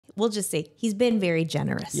we'll just say he's been very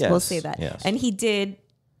generous. Yes, we'll say that. yes. And he did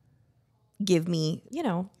give me,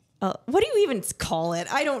 what do you even call it?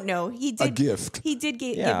 I don't know. He did A gift. He did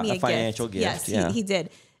give me a financial gift. Yes, yeah. he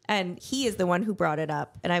did. And he is the one who brought it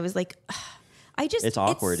up. And I was like, it's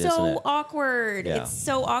awkward, it's so isn't it? awkward. Yeah. It's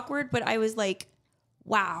so awkward. But I was like,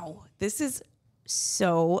 wow, this is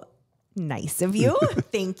so nice of you.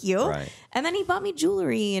 Thank you. Right. And then he bought me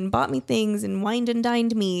jewelry and bought me things and wined and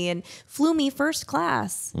dined me and flew me first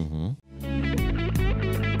class. Mm-hmm.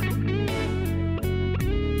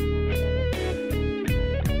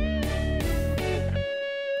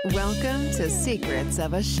 Welcome to Secrets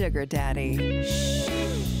of a Sugar Daddy.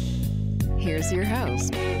 Here's your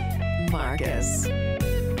host, Marcus.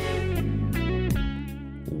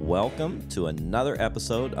 Welcome to another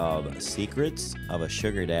episode of Secrets of a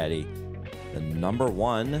Sugar Daddy, the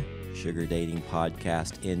 #1 sugar dating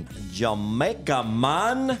podcast in Jamaica,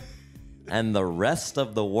 man, and the rest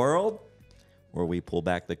of the world, where we pull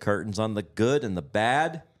back the curtains on the good and the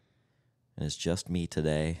bad. And it's just me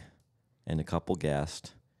today and a couple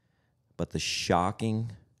guests, but the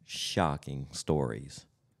shocking stories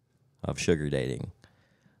of sugar dating.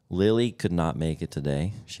 Lily could not make it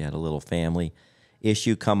today. She had a little family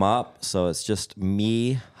issue come up, so it's just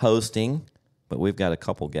me hosting, but we've got a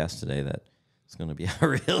couple guests today that it's going to be a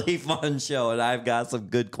really fun show, and I've got some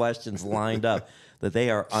good questions lined up that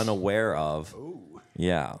they are unaware of. Ooh.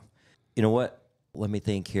 Yeah. You know what? Let me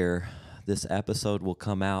think here. This episode will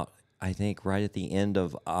come out, I think, right at the end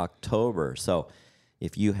of October. So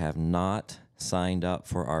if you have not signed up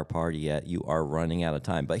for our party yet, you are running out of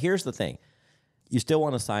time. But here's the thing. You still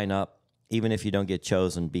want to sign up, even if you don't get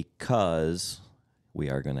chosen, because we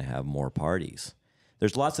are going to have more parties.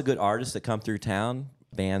 There's lots of good artists that come through town.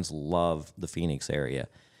 Bands love the Phoenix area.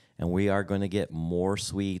 And we are going to get more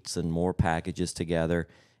suites and more packages together.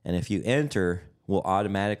 And if you enter, we'll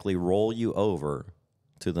automatically roll you over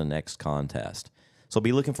to the next contest. So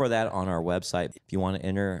be looking for that on our website. If you want to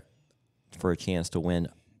enter for a chance to win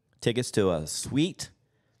tickets to a suite,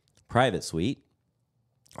 private suite,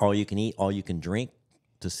 all you can eat, all you can drink,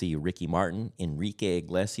 to see Ricky Martin, Enrique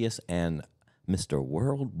Iglesias, and Mr.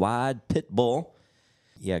 Worldwide Pitbull.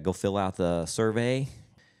 Yeah, go fill out the survey,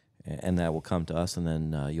 and that will come to us, and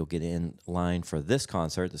then you'll get in line for this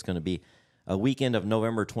concert. It's going to be a weekend of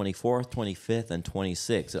November 24th, 25th, and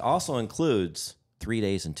 26th. It also includes 3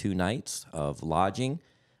 days and 2 nights of lodging,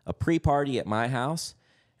 a pre-party at my house,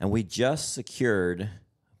 and we just secured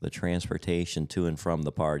the transportation to and from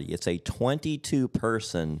the party. It's a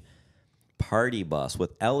 22-person party bus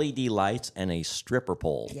with LED lights and a stripper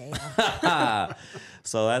pole. Yeah.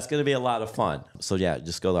 So that's going to be a lot of fun. So yeah,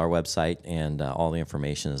 just go to our website and all the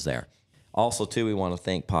information is there. Also, too, we want to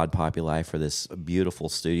thank Pod Populi for this beautiful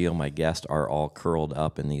studio. My guests are all curled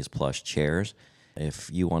up in these plush chairs. If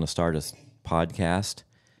you want to start a podcast,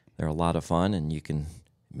 they're a lot of fun, and you can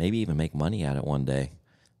maybe even make money at it one day.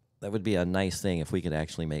 That would be a nice thing if we could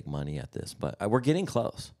actually make money at this, but we're getting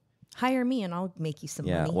close. Hire me and I'll make you some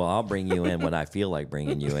money. Yeah, well, I'll bring you in when I feel like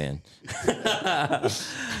bringing you in.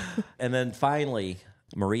 And then finally,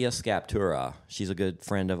 Maria Scaptura. She's a good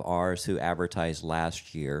friend of ours who advertised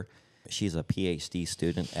last year. She's a PhD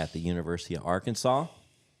student at the University of Arkansas,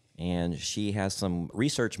 and she has some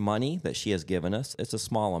research money that she has given us. It's a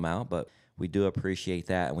small amount, but we do appreciate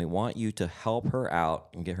that, and we want you to help her out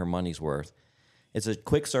and get her money's worth. It's a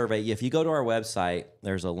quick survey. If you go to our website,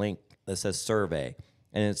 there's a link that says survey,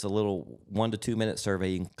 and it's a little 1 to 2 minute survey.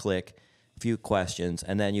 You can click a few questions,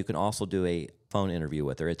 and then you can also do a phone interview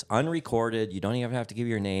with her. It's unrecorded. You don't even have to give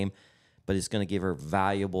your name, but it's going to give her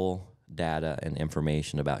valuable data and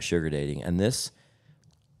information about sugar dating. And this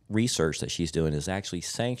research that she's doing is actually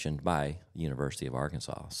sanctioned by the University of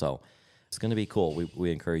Arkansas. So it's going to be cool.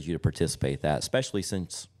 We encourage you to participate in that, especially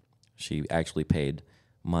since she actually paid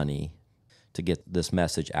money to get this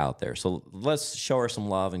message out there. So let's show her some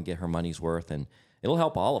love and get her money's worth, and it'll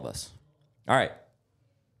help all of us. All right,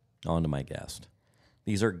 on to my guest.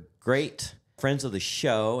 These are great friends of the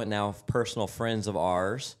show and now personal friends of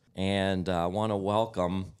ours, and I want to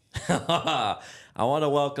welcome the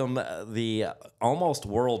almost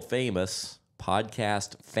world famous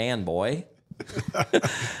Podcast Fanboy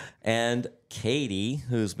and Katy,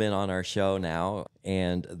 who's been on our show now,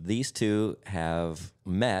 and these two have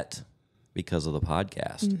met because of the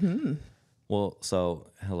podcast. Mm-hmm. Well, so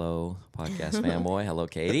hello, Podcast Fanboy. Hello,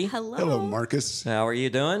 Katy. Hello, Marcus. How are you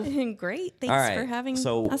doing? Great. Thanks for having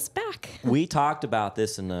us back. We talked about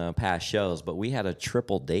this in the past shows, but we had a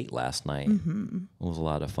triple date last night. Mm-hmm. It was a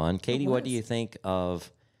lot of fun. Katy, what do you think of...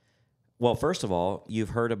 Well, first of all,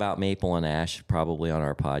 you've heard about Maple and Ash probably on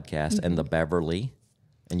our podcast, and the Beverly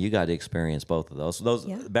And you got to experience both of those.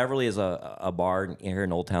 Beverly is a bar here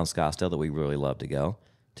in Old Town Scottsdale that we really love to go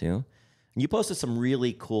to. And you posted some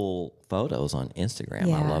really cool photos on Instagram.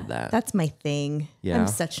 Yeah, I love that. That's my thing. Yeah. I'm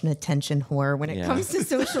such an attention whore when it comes to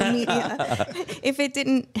social media. If it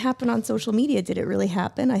didn't happen on social media, did it really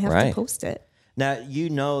happen? I have to post it. Now, you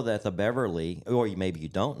know that the Beverly, or maybe you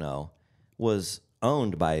don't know, was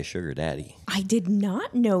owned by a sugar daddy. I did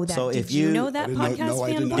not know that. So did if you you- know that, I didn't know- Podcast no,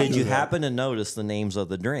 I did not Fanboy? Did you that. happen to notice the names of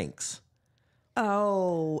the drinks?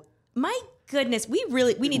 Oh, my goodness. We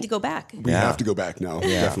need to go back. We have to go back now.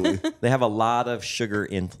 Definitely. They have a lot of sugar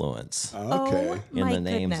influence Okay. in my the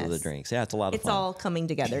names of the goodness. drinks. Yeah, it's a lot of It's fun. all coming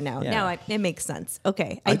together now. Yeah. Now it makes sense.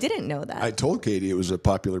 Okay. I didn't know that. I told Katie it was a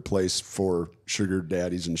popular place for sugar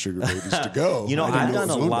daddies and sugar babies to go. You know, I didn't I've know it done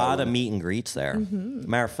was a owned by lot of one. meet and greets there.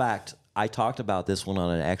 Matter of fact, I talked about this one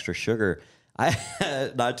on an Extra Sugar.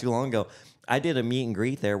 Not too long ago. I did a meet and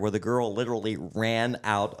greet there where the girl literally ran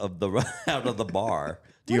out of the bar.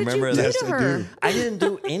 Do you What did remember you that? do to Yes, I her? do. I didn't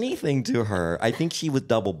do anything to her. I think she was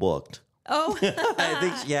double booked. Oh, I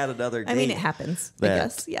think she had another date. I mean, it happens, I that-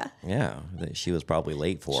 guess. Yeah. Yeah, that she was probably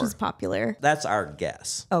late for. She's popular. That's our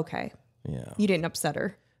guess. Okay. Yeah. You didn't upset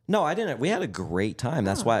her. No, I didn't. We had a great time.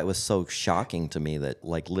 That's why it was so shocking to me that,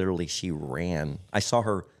 like, literally she ran. I saw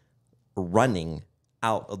her running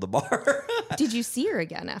out of the bar. Did you see her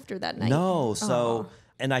again after that night? No. So,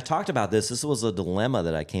 and I talked about this. This was a dilemma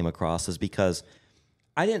that I came across, is because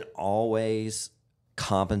I didn't always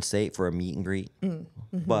compensate for a meet and greet.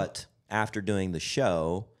 But after doing the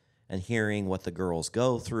show and hearing what the girls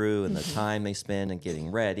go through and the time they spend and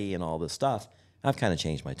getting ready and all this stuff, I've kind of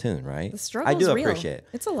changed my tune, right? The struggle's I do real. appreciate it.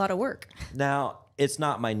 It's a lot of work. Now, it's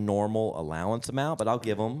not my normal allowance amount, but I'll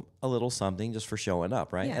give them a little something just for showing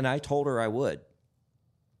up, right? Yeah. And I told her I would.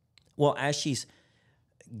 Well, as she's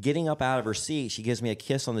getting up out of her seat, she gives me a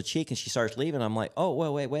kiss on the cheek and she starts leaving. I'm like, oh,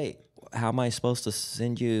 wait. How am I supposed to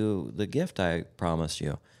send you the gift I promised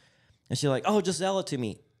you? And she's like, oh, just sell it to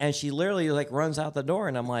me. And she literally like runs out the door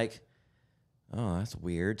and I'm like, oh, that's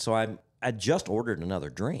weird. So I just ordered another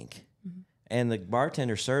drink. And the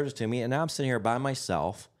bartender serves it to me, and now I'm sitting here by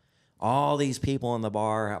myself. All these people in the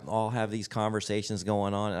bar all have these conversations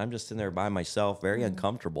going on, and I'm just sitting there by myself, very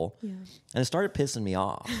uncomfortable. Yeah. And it started pissing me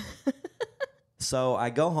off. So I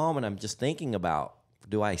go home, and I'm just thinking about,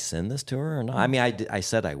 do I send this to her or not? I mean, I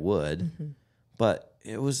said I would, but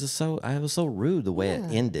it was just I was so rude the way it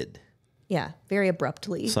ended. Yeah, very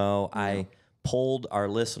abruptly. So I polled our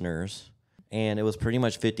listeners, and it was pretty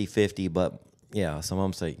much 50-50, but yeah, some of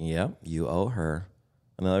them say, yep, you owe her.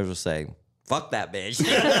 And others will say, fuck that bitch.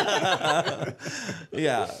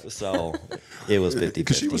 Yeah, so it was 50-50.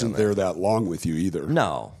 Because she wasn't on there that long with you either.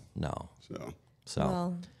 No. So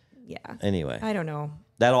Well, yeah. anyway, I don't know.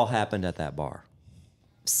 that all happened at that bar.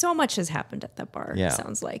 So much has happened at that bar, Yeah.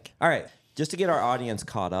 sounds like. All right, just to get our audience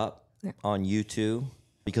caught up on YouTube,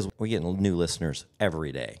 because we're getting new listeners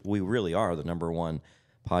every day. We really are the #1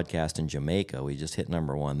 podcast in Jamaica. We just hit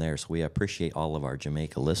 #1 there, so we appreciate all of our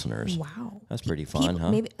Jamaica listeners. Wow. That's pretty fun,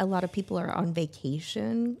 huh? Maybe a lot of people are on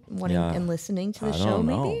vacation wanting Yeah. and listening to the I show, don't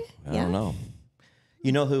know. maybe? I don't know.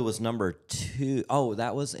 You know who was #2? Oh,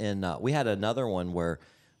 that was in, we had another one where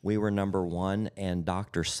we were #1 and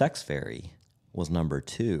Dr. Sex Fairy was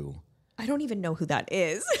 #2. I don't even know who that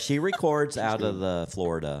is. She records out of the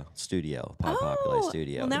Florida studio, Populi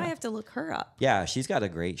studio. Well, now yeah. I have to look her up. Yeah, she's got a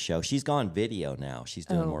great show. She's gone video now. She's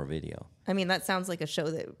doing more video. I mean, that sounds like a show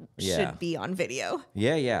that Yeah. should be on video.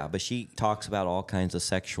 Yeah, but she talks about all kinds of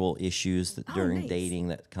sexual issues during nice. dating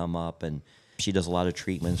that come up, and she does a lot of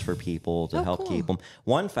treatments for people to help cool. keep them.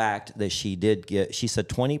 One fact that she did get, she said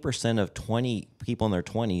 20% of 20 people in their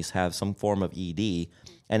 20s have some form of ED,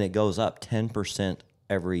 and it goes up 10%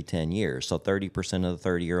 every 10 years. So 30% of the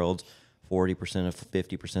 30-year-olds, 40% of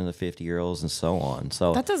 50% of the 50-year-olds, and so on.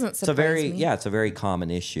 So That doesn't it's a very surprise me. it's a very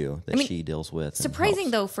common issue that she deals with. and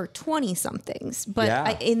Surprising, helps. though, for 20-somethings. But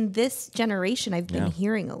Yeah. in this generation, I've been Yeah.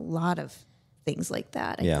 hearing a lot of things like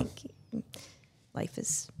that. I Yeah. think life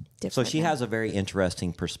is different. So she now. has a very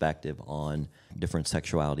interesting perspective on different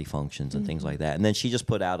sexuality functions and things like that. And then she just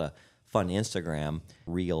put out a fun Instagram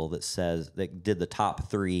reel that did the top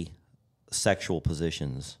 3 sexual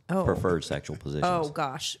positions, preferred sexual positions. Oh,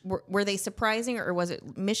 gosh. Were they surprising, or was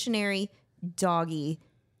it missionary, doggy,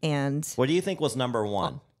 and What do you think was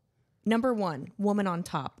 #1? #1, woman on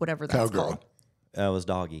top, whatever that's Cowgirl. called? It was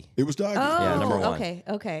doggy. It was doggy. Yeah, #1.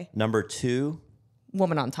 Okay. #2,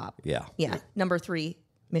 Woman on top. yeah. Yeah. #3,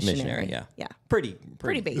 missionary. Missionary, yeah. Yeah. Pretty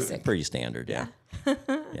basic. Pretty standard, yeah.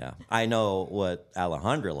 Yeah. I know what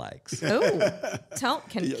Alejandra likes. Oh,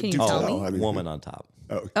 can you do tell tell. me? I mean, Woman on top.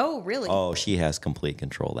 Oh, really? Oh, she has complete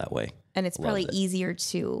control that way. And it's probably easier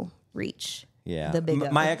to reach. Yeah. The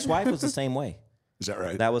big My ex-wife was the same way. Is that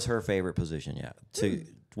right? That was her favorite position,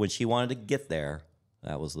 when she wanted to get there,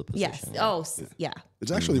 that was the position. Yes. Oh, yeah.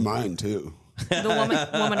 It's actually mine too. The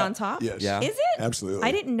woman on top? Yes. Yeah. Is it? Absolutely.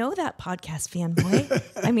 I didn't know that, Podcast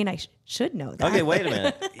Fanboy. I mean, I should know that. Okay, wait a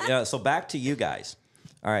minute. Yeah, so back to you guys.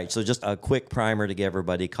 All right, so just a quick primer to get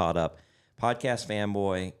everybody caught up. Podcast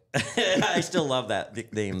Fanboy. I still love that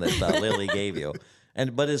nickname that Lily gave you.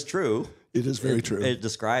 But it's true. It is very true. It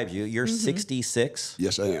describes you. You're 66.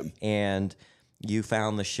 Yes, I am. And you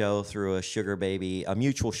found the show through a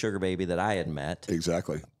mutual sugar baby that I had met.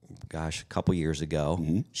 Exactly. Gosh, a couple years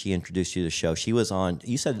ago. She introduced you to the show. She was on,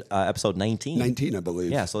 you said episode 19. 19, I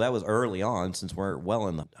believe. Yeah, so that was early on since we're well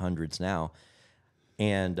in the hundreds now.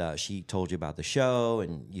 And she told you about the show,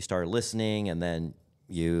 and you started listening, and then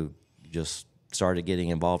you just started getting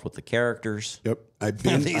involved with the characters. Yep.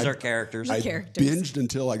 These are characters. I binged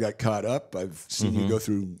until I got caught up. I've seen you go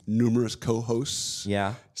through numerous co-hosts.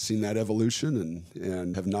 Yeah. Seen that evolution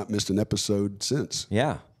and have not missed an episode since.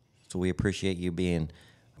 Yeah. So we appreciate you being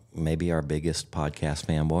maybe our biggest podcast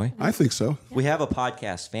fanboy. I think so. We have a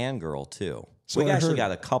podcast fangirl, too. So we I actually heard.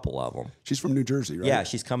 got a couple of them. She's from New Jersey, right? Yeah,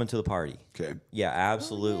 she's coming to the party. Okay. Yeah,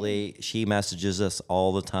 absolutely. She messages us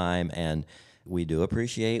all the time, and we do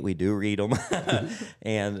read them.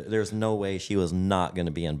 And there's no way she was not going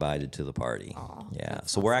to be invited to the party. Yeah,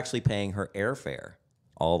 so we're actually paying her airfare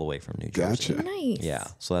all the way from New Jersey. Gotcha. Nice. Yeah,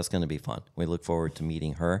 so that's going to be fun. We look forward to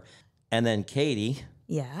meeting her. And then Katy,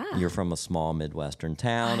 Yeah. you're from a small Midwestern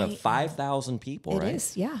town of 5,000 people, right? It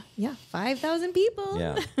is. Yeah. 5,000 people.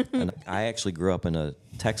 Yeah. And I actually grew up in a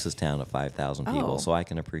Texas town of 5,000 people, Oh. so I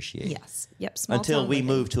can appreciate it. Yes. Yep. Small Until town we living.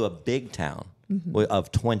 moved to a big town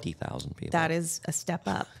of 20,000 people. That is a step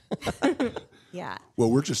up. Yeah. Well,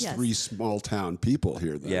 we're just Yes. 3 small town people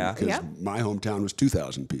here, then. Yeah. Because Yep. my hometown was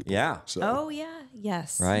 2,000 people. Yeah. So Oh, yeah.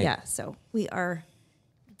 Yes. Right. Yeah. So we are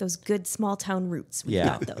those good small town roots. We Yeah.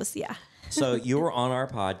 got those. Yeah. So you were on our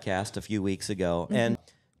podcast a few weeks ago, and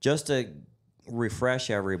just to refresh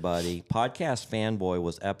everybody, Podcast Fanboy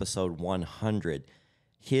was episode 100.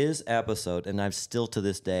 His episode, and I've still to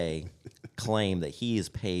this day claim that he has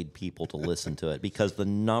paid people to listen to it because the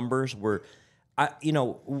numbers were,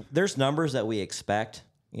 there's numbers that we expect,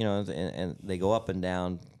 and they go up and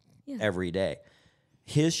down every day.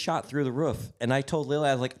 His shot through the roof, and I told Lily,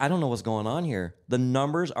 I was like, I don't know what's going on here. The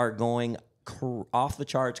numbers are going off the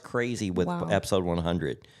charts crazy with episode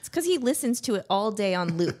 100. It's because he listens to it all day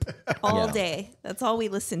on loop. All day. That's all we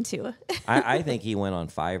listen to. I think he went on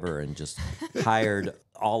Fiverr and just hired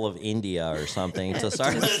all of India or something to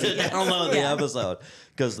start to download the episode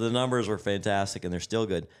because the numbers were fantastic and they're still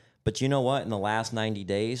good. But you know what? In the last 90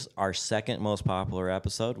 days, our second most popular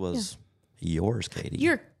episode was yours, Katy.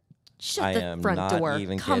 Shut I the am front not door.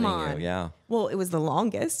 even Come kidding on. you. Yeah. Well, it was the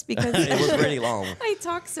longest because It was pretty long. I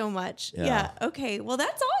talk so much. Yeah. Okay. Well,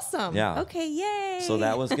 that's awesome. Yeah. Okay. Yay. So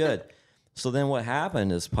that was good. So then what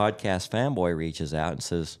happened is Podcast Fanboy reaches out and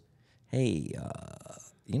says, hey,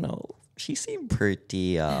 she seemed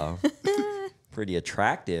pretty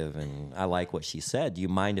attractive and I like what she said. Do you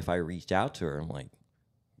mind if I reached out to her? I'm like,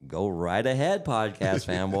 go right ahead, Podcast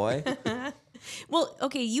Fanboy. Well,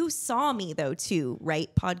 okay, you saw me though too, right?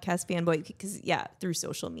 Podcast Fanboy, because through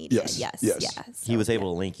social media. Yes. So, He was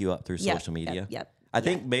able to link you up through social media. Yep. I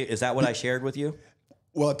think, is that what I shared with you?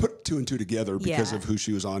 Well, I put 2 and 2 together because Yeah. of who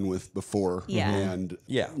she was on with before and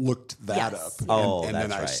Yeah. looked that Yes. up. Oh, and that's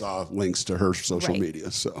then I right. saw links to her social Right.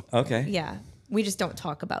 media. So Okay. Yeah. We just don't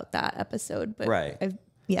talk about that episode, but Right.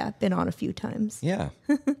 I've been on a few times. Yeah.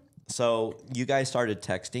 So you guys started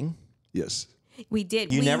texting. yes. We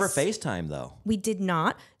did. You We never s- FaceTime though, We did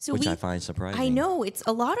not. So which I find surprising. I know it's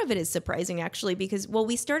a lot of it is surprising actually because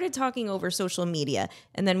we started talking over social media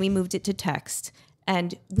and then we moved it to text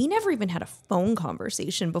and we never even had a phone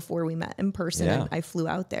conversation before we met in person Yeah. and I flew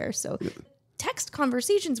out there. So text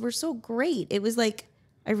conversations were so great. It was like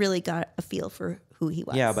I really got a feel for who he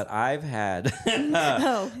was. Yeah, but I've had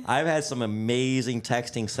Oh. I've had some amazing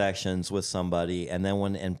texting sessions with somebody, and then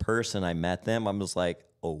when in person I met them, I'm just like,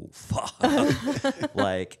 oh fuck,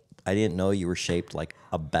 like I didn't know you were shaped like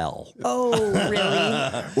a bell. Oh, really?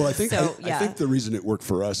 Well, I think So, I think the reason it worked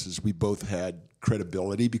for us is we both had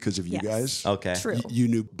credibility because of you Yes. guys. Okay. True. You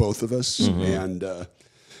knew both of us, and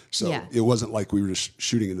so Yeah. it wasn't like we were just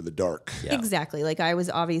shooting into the dark. Yeah. Exactly. Like I was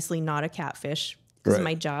obviously not a catfish because of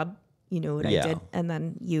Right. my job. You knew what Yeah. I did. And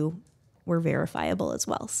then you were verifiable as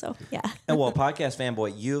well. So yeah. And well, Podcast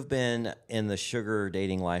Fanboy, you've been in the sugar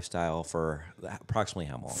dating lifestyle for approximately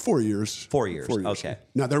how long? 4 years. 4 years. 4 years. Okay.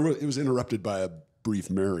 Now it was interrupted by a brief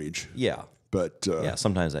marriage. Yeah. But Yeah,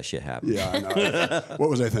 sometimes that shit happens. yeah, I know. What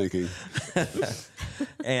was I thinking?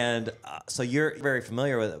 And so you're very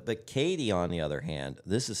familiar with it. But Katy, on the other hand,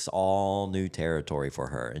 this is all new territory for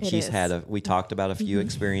her. And she's had we talked about a few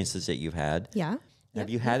experiences that you've had. Yeah. Have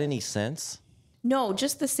you had any since? No,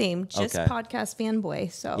 just the same. Just Okay. Podcast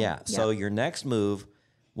Fanboy. So Yeah. So your next move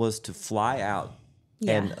was to fly out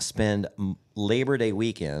Yeah. and spend Labor Day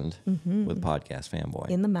weekend with Podcast Fanboy.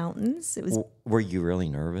 in the mountains. It was Were you really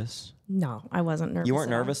nervous? no, I wasn't nervous. You weren't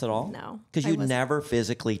nervous at all? No, Because I you wasn't. never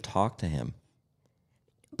physically talked to him.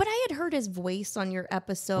 But I had heard his voice on your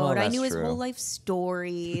episode. Oh, I that's knew his true. whole life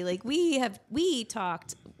story. Like we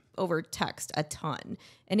talked over text a ton,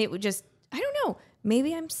 and it would just I don't know.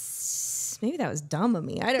 Maybe maybe that was dumb of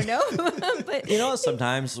me. I don't know. But You know,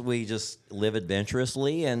 sometimes we just live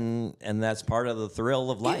adventurously, and that's part of the thrill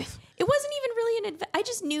of life. it wasn't even really an I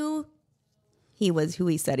just knew he was who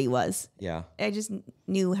he said he was. Yeah. I just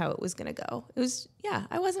knew how it was going to go. It was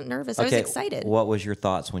I wasn't nervous. I was excited. What was your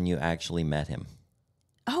thoughts when you actually met him?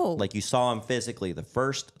 Oh, Like you saw him physically, the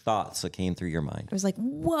first thoughts that came through your mind. I was like,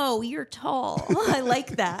 "Whoa, you're tall." I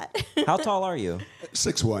like that. How tall are you?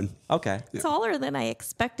 6'1". Okay. Taller than I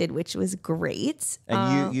expected, which was great.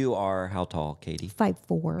 And you are how tall, Katy?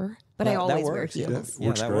 5'4", but I That always wear works. heels. Yeah,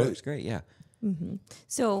 Works that great. works great. Yeah.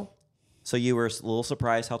 So So you were a little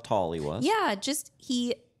surprised how tall he was. yeah, just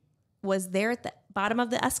he was there at the bottom of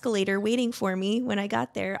the escalator waiting for me when I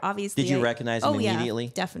got there. Obviously, Did you recognize him immediately?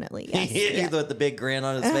 Yeah, definitely. Yes. With the big grin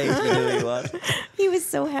on his face, you knew who he was. He was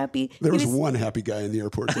so happy. There He was one happy guy in the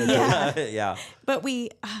airport. That day. Yeah, Yeah. but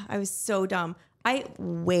I was so dumb. I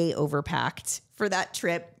way overpacked for that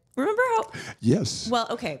trip. Remember how? Yes. Well,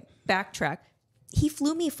 okay, backtrack. He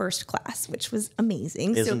flew me first class, which was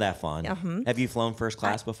amazing. Isn't that fun? Have you flown first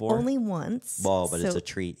class before? Only once. Well, but it's So a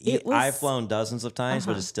treat. it was- I've flown dozens of times,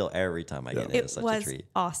 but it's still every time I get in, it's It such was a treat.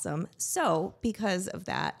 awesome. So because of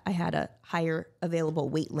that, I had a higher available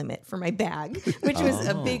weight limit for my bag, which was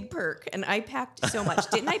a big perk. And I packed so much.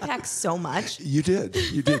 Didn't I pack so much? You did.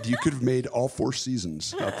 You did. You could have made all 4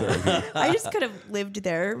 seasons out there. I just could have lived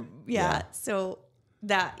there. Yeah. So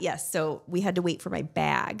so we had to wait for my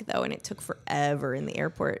bag though, and it took forever in the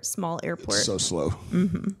airport, small airport. So slow.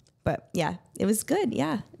 But yeah, it was good.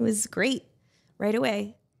 Yeah, it was great right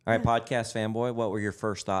away. All right, Podcast Fanboy, what were your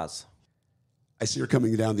first thoughts? I see her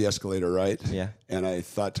coming down the escalator, right? Yeah. And I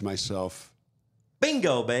thought to myself,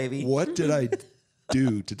 Bingo, baby. what did I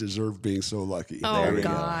do to deserve being so lucky? Oh we go.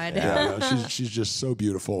 God. Yeah, no, she's just so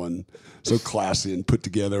beautiful and so classy and put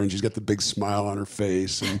together, and she's got the big smile on her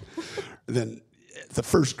face. And then the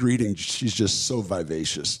first greeting, she's just so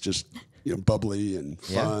vivacious, just bubbly and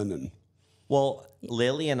fun. And Well,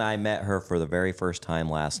 Lily and I met her for the very first time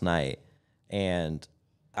last night, and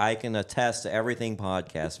I can attest to everything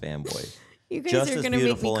Podcast Fanboy. You guys Just are as going to make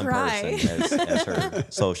beautiful me in cry. person as her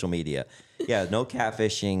social media. Yeah, no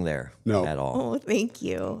catfishing there No. at all. Oh, thank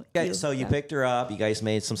you. Okay, so you picked her up. You guys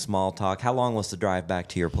made some small talk. How long was the drive back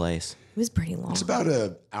to your place? It was pretty long. it's about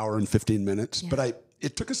an hour and 15 minutes, but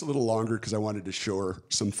it took us a little longer because I wanted to show her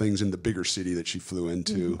some things in the bigger city that she flew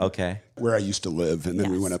into, Okay. where I used to live, and then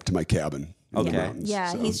we Yes. went up to my cabin. In the Okay. mountains,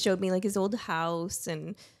 Yeah, so. he showed me like his old house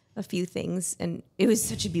and a few things, and it was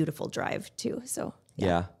such a beautiful drive too. So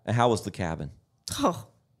Yeah. And how was the cabin? oh,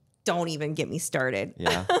 don't even get me started.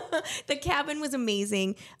 Yeah. The cabin was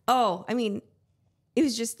amazing. Oh, I mean, it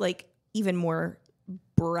was just like even more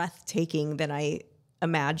breathtaking than I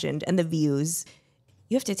imagined, and the views.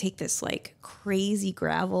 You have to take this like crazy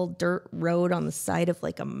gravel dirt road on the side of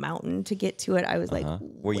like a mountain to get to it. I was like,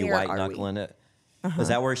 Were you where white are we? knuckling it? Was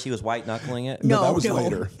that where she was white knuckling it? No, that was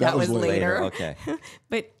later. That was later. Okay.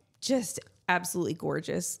 But just absolutely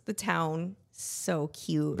gorgeous. The town, so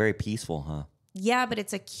cute. Very peaceful, huh? Yeah, but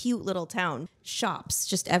it's a cute little town. Shops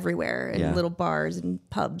just everywhere and Yeah. little bars and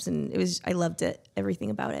pubs. And I loved it. Everything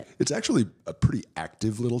about it. It's actually a pretty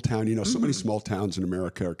active little town. So Mm-hmm. many small towns in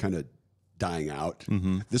America are kind of dying out.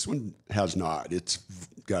 This one has not. It's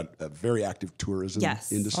got a very active tourism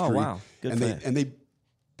Yes. industry. Oh, wow. Good for and they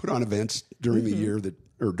put on events during the year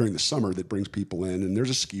during the summer that brings people in. And there's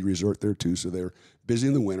a ski resort there too. So they're busy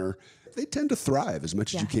in the winter. They tend to thrive as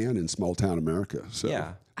much as you can in small town America. So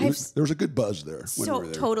Yeah. there was a good buzz there when we So were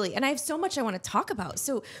there. totally. And I have so much I want to talk about.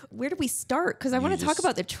 So where do we start? Because I want to talk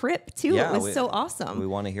about the trip too. Yeah, it was so awesome. We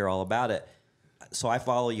want to hear all about it. So I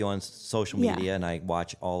follow you on social Yeah. media and I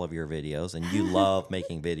watch all of your videos, and you love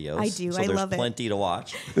making videos. I do. So I there's love it. plenty to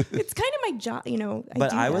watch. It's kind of my job,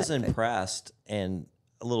 But I do was that, but- impressed and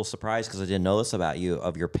a little surprised because I didn't know this about you,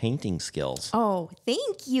 of your painting skills. Oh,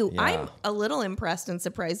 thank you. Yeah. I'm a little impressed and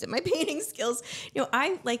surprised at my painting skills.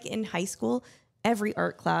 I like in high school, every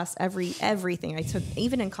art class, everything I took,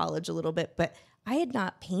 even in college a little bit, but I had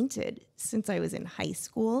not painted since I was in high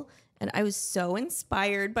school. And I was so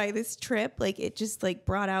inspired by this trip. Like it just like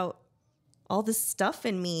brought out all this stuff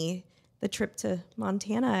in me. The trip to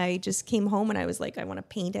Montana, I just came home and I was like, I want to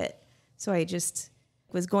paint it. So I just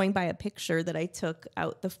was going by a picture that I took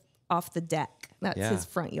out off the deck. That's his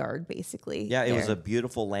front yard, basically. Yeah, it was a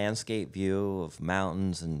beautiful landscape view of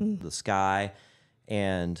mountains and the sky.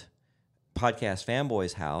 And Podcast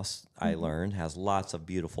Fanboy's house, I learned, has lots of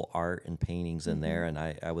beautiful art and paintings in there. And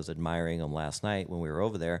I was admiring them last night when we were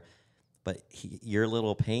over there. But your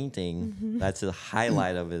little painting, that's the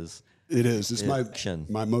highlight of his. It is. It's action.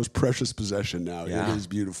 my most precious possession now. Yeah. It is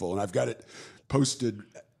beautiful. And I've got it posted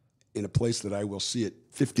in a place that I will see it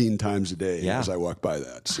 15 times a day as I walk by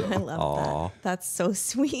that. So I love that. That's so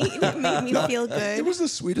sweet. It made me feel good. It was the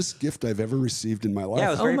sweetest gift I've ever received in my life. Yeah,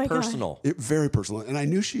 it was very my God. personal. Very personal. And I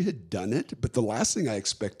knew she had done it, but the last thing I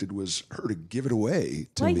expected was her to give it away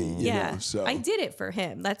to me. You know, so I did it for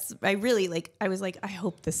him. I was like, I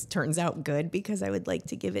hope this turns out good because I would like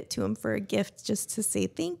to give it to him for a gift just to say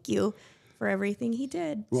thank you for everything he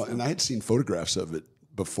did. Well, and I had seen photographs of it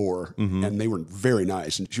before, and they were very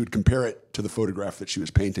nice. And she would compare it to the photograph that she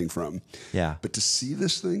was painting from. Yeah. But to see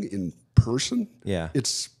this thing in person,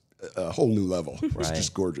 it's a whole new level. It's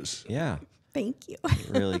just gorgeous. Yeah. Thank you.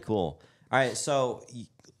 Really cool. All right, so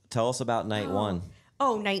tell us about night one.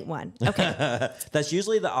 Oh, night one. Okay. That's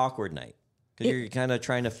usually the awkward night because you're kind of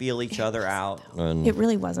trying to feel each other out. And, It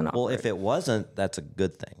really wasn't awkward. well, if it wasn't, that's a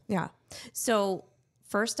good thing. Yeah. So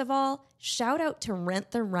first of all, shout out to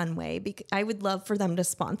Rent the Runway because I would love for them to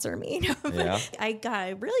sponsor me. Yeah. I got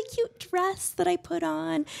a really cute dress that I put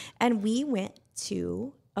on, and we went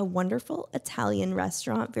to a wonderful Italian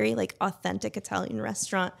restaurant, very like authentic Italian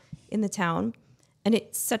restaurant in the town. And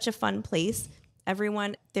it's such a fun place.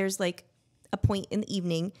 There's like a point in the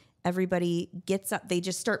evening, everybody gets up, they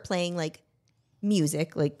just start playing like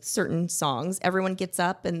music, like certain songs. Everyone gets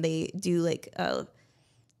up and they do like a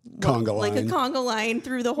conga line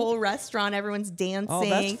through the whole restaurant. Everyone's dancing. Oh,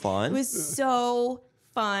 that's fun. It was so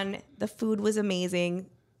fun. The food was amazing.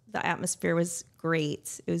 The atmosphere was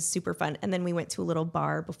great. It was super fun. And then we went to a little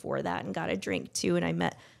bar before that and got a drink too. And I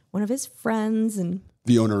met one of his friends and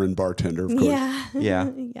The owner and bartender, of course. yeah. Yeah.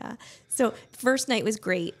 Yeah. So first night was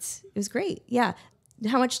great. It was great. Yeah.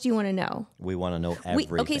 How much do you want to know? We want to know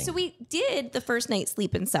everything. So we did the first night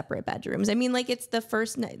sleep in separate bedrooms. I mean, like it's the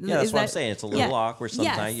first night. Yeah, that's what I'm saying. It's a little awkward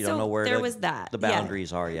sometimes. You don't know where the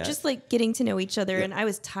boundaries are yet. Just like getting to know each other. And I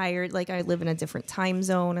was tired. Like I live in a different time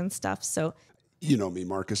zone and stuff. So You know me,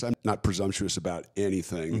 Marcus. I'm not presumptuous about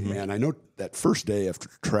anything. And I know that first day after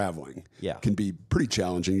traveling can be pretty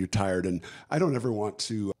challenging. You're tired. And I don't ever want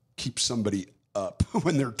to keep somebody up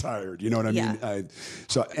when they're tired. You know what I mean? And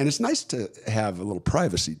it's nice to have a little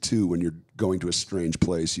privacy too when you're going to a strange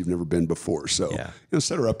place you've never been before. So,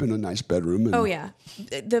 set her up in a nice bedroom. And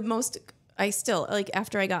I still, like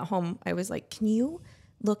after I got home, I was like, can you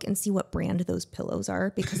look and see what brand those pillows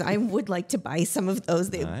are? Because I would like to buy some of those.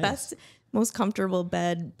 The best, most comfortable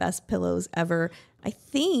bed, best pillows ever. I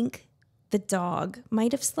think the dog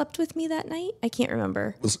might have slept with me that night. I can't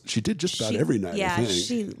remember. Well, she did just about every night. Yeah, I think.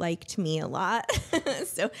 she liked me a lot.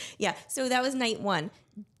 So that was night one.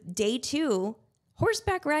 Day two,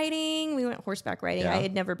 horseback riding. We went horseback riding. I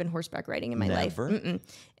had never been horseback riding in my life. And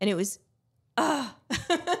it was, there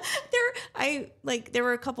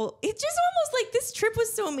were a couple, it's just almost like this trip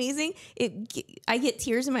was so amazing. I get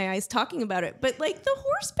tears in my eyes talking about it, but like the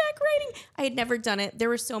horseback riding, I had never done it. There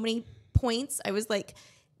were so many points. I was like,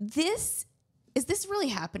 is this really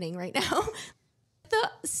happening right now? The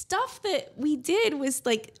stuff that we did was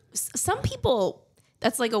like, some people,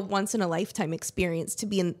 that's like a once in a lifetime experience to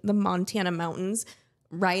be in the Montana mountains,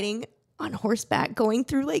 riding on horseback, going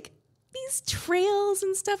through like these trails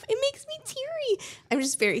and stuff. It makes me teary. I'm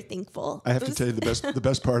just very thankful. I have to tell you the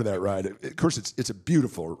best part of that ride. Of course, it's a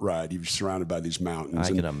beautiful ride. You're surrounded by these mountains.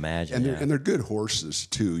 I can imagine. And they're good horses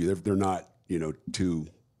too. They're not too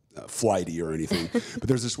flighty or anything. But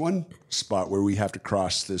there's this one spot where we have to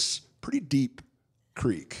cross this pretty deep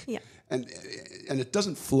creek. Yeah. And it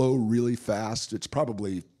doesn't flow really fast. It's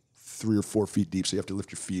probably 3 or 4 feet deep, so you have to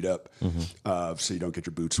lift your feet up so you don't get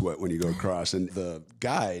your boots wet when you go across. And the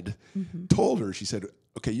guide told her, she said,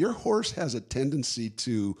 okay, your horse has a tendency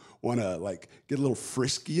to want to like get a little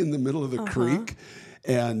frisky in the middle of the creek.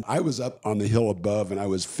 And I was up on the hill above and I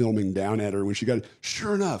was filming down at her when she got,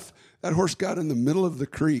 sure enough, that horse got in the middle of the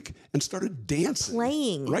creek and started dancing.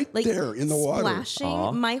 Playing. Right like, there in the water. Splashing.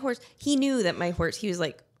 Aww. My horse, he knew that my horse, he was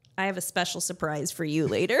like, I have a special surprise for you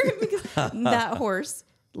later. Because that horse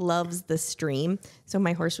loves the stream. So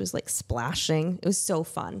my horse was like splashing. It was so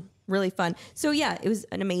fun, really fun. So yeah, it was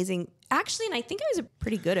an amazing, actually, and I think I was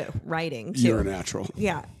pretty good at riding too. You're a natural.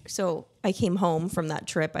 Yeah. So I came home from that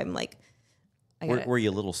trip. I'm like, Were you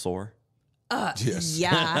a little sore? Yes.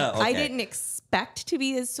 yeah. Okay. I didn't expect to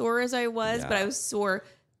be as sore as I was, but I was sore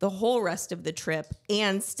the whole rest of the trip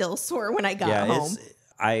and still sore when I got home.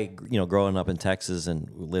 Growing up in Texas and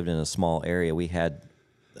lived in a small area, we had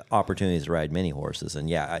opportunities to ride many horses. And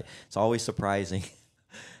it's always surprising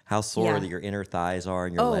how sore your inner thighs are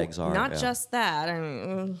and your legs are. Not just that. I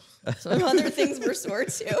mean, some other things were sore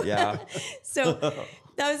too. Yeah. So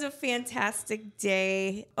that was a fantastic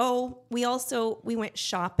day. Oh, we went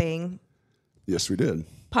shopping. Yes, we did.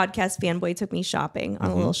 Podcast Fanboy took me shopping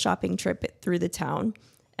on a little shopping trip through the town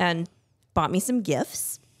and bought me some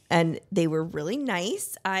gifts. And they were really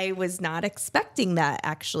nice. I was not expecting that,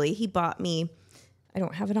 actually. He bought me, I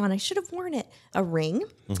don't have it on, I should have worn it, a ring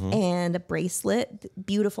and a bracelet,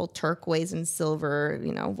 beautiful turquoise and silver,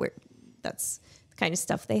 that's the kind of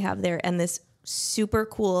stuff they have there. And this super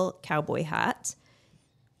cool cowboy hat.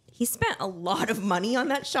 He spent a lot of money on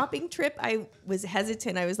that shopping trip. I was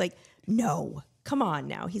hesitant. I was like, no, come on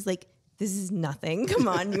now. He's like, this is nothing. Come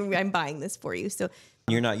on, I'm buying this for you. So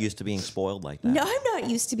You're not used to being spoiled like that. no, I'm not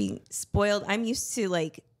used to being spoiled. I'm used to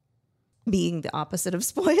like being the opposite of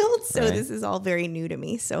spoiled. So Right. this is all very new to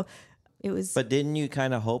me. So it was. But didn't you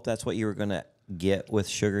kind of hope that's what you were going to get with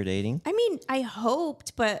sugar dating? I mean, I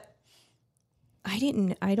hoped, but I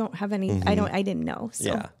didn't. I don't have any. I didn't know. So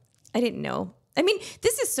Yeah. I didn't know. I mean,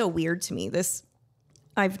 this is so weird to me.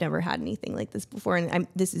 I've never had anything like this before, and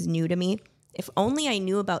this is new to me. If only I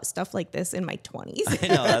knew about stuff like this in my 20s. I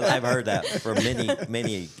know. I've heard that from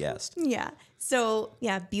many guests. Yeah. So,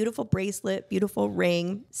 yeah, beautiful bracelet, beautiful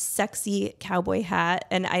ring, sexy cowboy hat.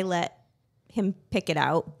 And I let him pick it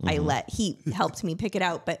out. He helped me pick it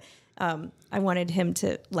out, but I wanted him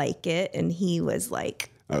to like it. And he was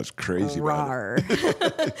like, I was crazy about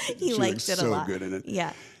rawr. He She liked looks it a so lot. good in it.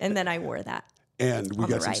 Yeah. And then I wore that. it. And we on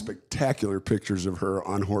the got some ride. spectacular pictures of her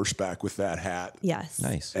on horseback with that hat. Yes.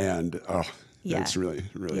 Nice. And Yeah. it's really,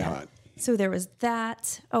 really Yeah. hot. So there was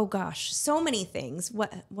that. Oh gosh, so many things.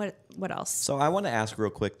 What else? So I want to ask real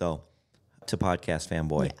quick, though, to Podcast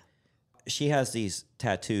Fanboy. Yeah. She has these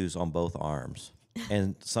tattoos on both arms.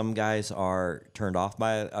 And some guys are turned off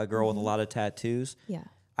by a girl with a lot of tattoos. Yeah.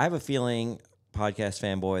 I have a feeling, Podcast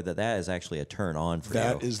Fanboy, that is actually a turn on for you.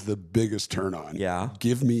 That is the biggest turn on. Yeah.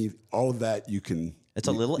 Give me all of that. You can. It's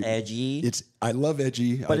a little edgy, I love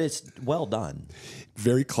edgy, but it's well done.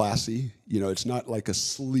 very classy. It's not like a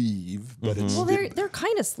sleeve, but it's Well, they're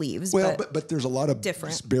kind of sleeves. well, but but there's a lot of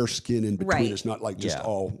different. bare skin in between. Right. It's not like just Yeah.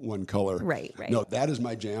 all one color. Right, right. No, that is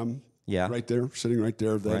my jam. Yeah. Right there, sitting right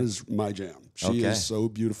there. That is my jam. She Okay. is so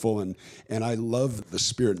beautiful, and I love the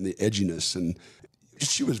spirit and the edginess. And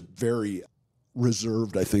she was very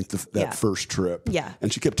reserved, I think, that Yeah. first trip. Yeah.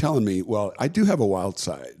 And she kept telling me, well, I do have a wild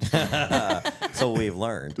side. So we've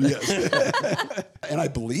learned. Yes. And I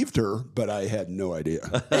believed her, but I had no idea.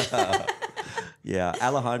 Yeah,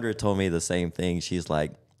 Alejandra told me the same thing. She's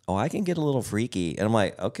like, "Oh, I can get a little freaky," and I'm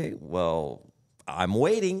like, "Okay, well, I'm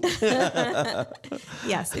waiting."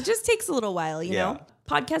 yes, it just takes a little while, you Yeah. know.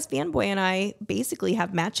 Podcast Fanboy and I basically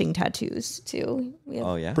have matching tattoos too. We have,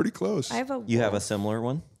 Oh yeah, Pretty close. I have a. you have a similar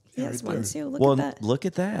one. He has right one there. too. Look Well, at that. look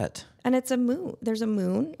at that. And it's a moon. There's a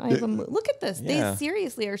moon. I have a moon. Look at this. Yeah. They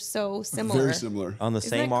seriously are so similar. Very similar. On the Isn't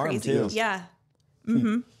same that arm crazy? too. Yeah.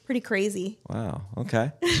 Mm-hmm. Pretty crazy. Wow.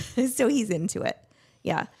 Okay. So he's into it.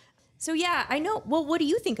 Yeah. So yeah, I know. Well, what do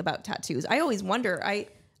you think about tattoos? I always wonder. I'm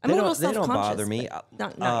a little They don't self-conscious. bother me.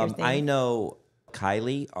 but Not your thing. I know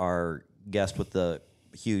Kylie, our guest with the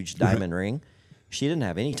huge diamond ring. She didn't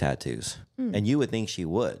have any tattoos, and you would think she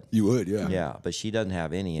would. You would, yeah. Yeah, but she doesn't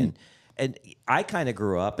have any. And I kind of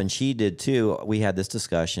grew up, and she did too. We had this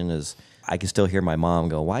discussion as I can still hear my mom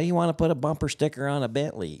go, "Why do you want to put a bumper sticker on a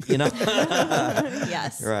Bentley?" You know,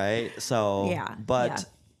 Yes. right? So, Yeah, but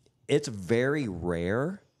yeah. it's very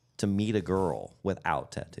rare to meet a girl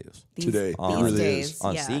without tattoos. Today, it These really days. is.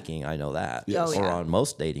 On yeah. Seeking, I know that. Yes. Oh, Or yeah. on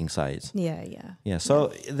most dating sites. Yeah. Yeah. Yeah,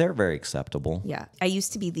 so they're very acceptable. Yeah. I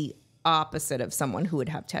used to be the opposite of someone who would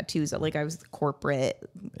have tattoos. Like I was the corporate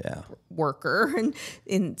Yeah. worker and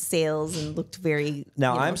in sales and looked very.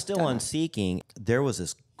 Now, you know, I'm still done on up. Seeking. There was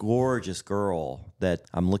this gorgeous girl that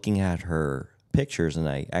I'm looking at her pictures, and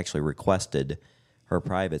I actually requested her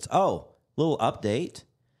privates. Oh, little update.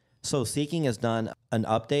 So Seeking has done an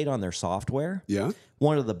update on their software. Yeah.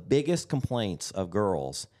 One of the biggest complaints of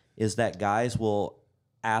girls is that guys will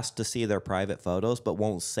ask to see their private photos but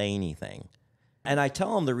won't say anything. And I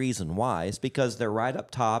tell them the reason why. It's because they're right up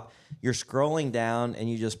top. You're scrolling down and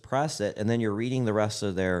you just press it, and then you're reading the rest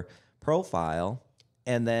of their profile,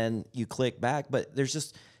 and then you click back. But there's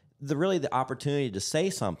just the opportunity to say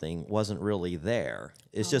something wasn't really there.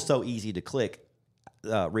 It's just so easy to click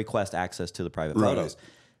request access to the private photos.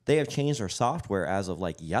 They have changed their software as of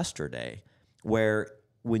like yesterday, where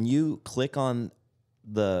when you click on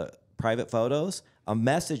the private photos, a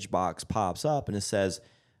message box pops up and it says,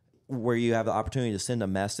 where you have the opportunity to send a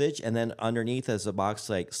message, and then underneath is a box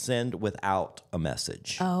like send without a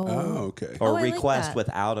message. Oh, okay. Or I like request that.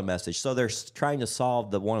 without a message. So they're trying to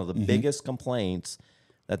solve one of the biggest complaints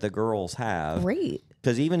that the girls have. Great.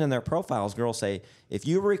 Because even in their profiles, girls say, if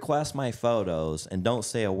you request my photos and don't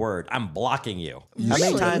say a word, I'm blocking you. How many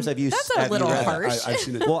Really? times have you That's a have you little read that? harsh. I've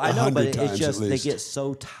seen it. Well, I know, but 100 it's times just at they least. get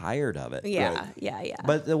so tired of it. Yeah, Right. yeah.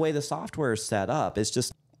 But the way the software is set up, it's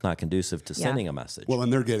just not conducive to sending a message. Well,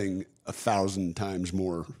 and they're getting 1,000 times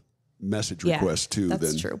more message Yeah, requests too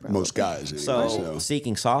that's than true, probably. most guys. Anyway, So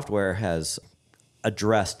Seeking Software has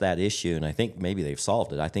addressed that issue, and I think maybe they've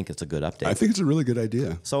solved it. I think it's a good update. I think it's a really good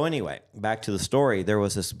idea. So anyway, back to the story. There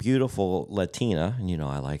was this beautiful Latina, and you know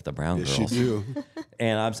I like the brown Yes, girls. you do.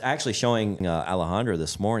 And I was actually showing Alejandra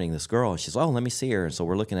this morning, this girl, and she's, oh, let me see her. And so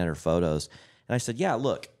we're looking at her photos. And I said, yeah,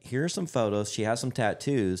 look, here are some photos. She has some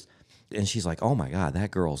tattoos. And she's like, oh, my God,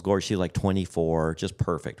 that girl's gorgeous. She's like 24, just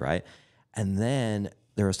perfect, right? And then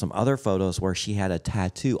there were some other photos where she had a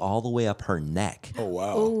tattoo all the way up her neck. Oh,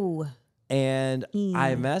 wow. Oh, And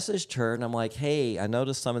I messaged her, and I'm like, hey, I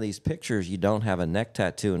noticed some of these pictures you don't have a neck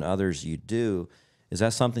tattoo and others you do. Is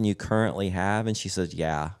that something you currently have? And she says,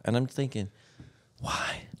 yeah. And I'm thinking,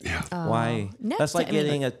 why? Yeah. Why? neck That's like ta- I mean,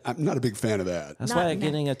 getting a I'm not a big fan of that. that's Not like neck.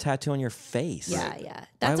 getting a tattoo on your face. yeah, yeah. Why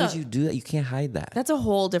That's would you do that? You can't hide that. That's a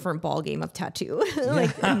whole different ballgame of tattoo,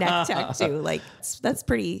 like a neck tattoo. Like that's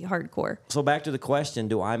pretty hardcore. So back to the question,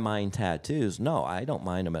 do I mind tattoos? No, I don't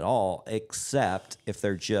mind them at all, except if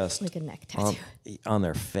they're just Like a neck on, tattoo. on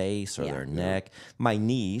their face or Yeah. their neck. My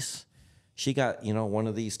niece, she got, one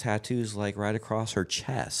of these tattoos like right across her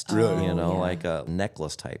chest. Really? You know, yeah. like a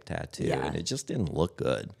necklace type tattoo. Yeah. And it just didn't look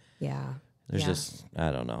good. Yeah. There's yeah. just,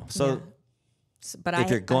 I don't know. So But if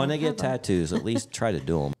you're going to I get have 'em. tattoos, at least try to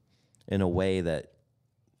do them in a way that,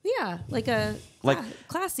 Yeah, like a Like-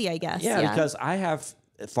 classy, I guess. yeah, because I have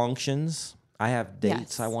functions, I have dates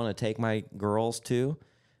Yes. I want to take my girls to.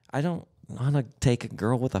 I don't want to take a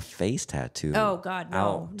girl with a face tattoo. Oh, God, no.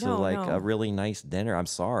 out to No, like no. a really nice dinner. I'm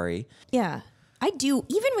sorry. Yeah. I do.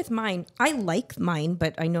 Even with mine, I like mine,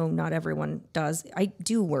 but I know not everyone does. I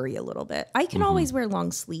do worry a little bit. I can always wear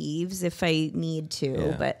long sleeves if I need to,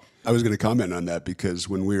 Yeah. but I was going to comment on that because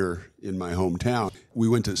when we were in my hometown, we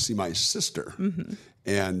went to see my sister,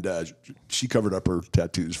 and she covered up her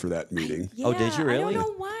tattoos for that meeting. yeah, Oh, did you I really? don't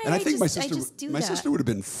know why. And I think my I sister, just do my that. sister would have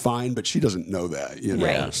been fine, but she doesn't know that, you know.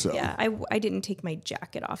 Right. So Yeah. I didn't take my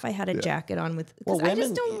jacket off. I had a jacket on with, because Well, I just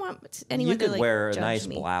women- don't want anyone You could to like wear a judge nice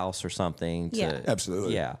me. blouse or something. To, Yeah.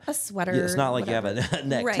 Absolutely. Yeah. A sweater. Yeah, it's not like you whatever. have a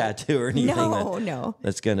neck Right. tattoo or anything. No.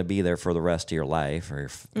 That's going to be there for the rest of your life, or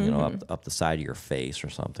up the side of your face or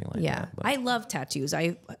something like Yeah. that. But I love tattoos.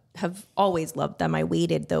 I have always loved them. I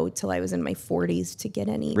waited though till I was in my 40s to get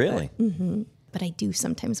any. really, But I do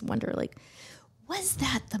sometimes wonder, like, was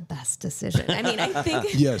that the best decision? I mean, I think.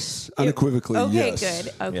 Yes, unequivocally, Okay, yes.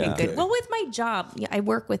 good. Okay, Yeah. good. Well, with my job, I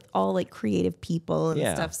work with all like creative people and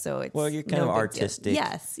Yeah. stuff, so it's Well, you're kind no of big deal. artistic.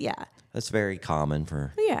 Yes, yeah, that's very common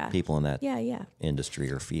for Yeah. people in that yeah.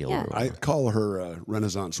 industry or field. Yeah. Or I whatever. call her a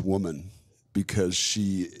Renaissance woman because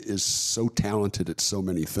she is so talented at so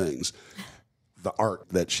many things. The art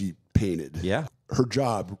that she painted. Yeah. Her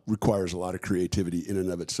job requires a lot of creativity in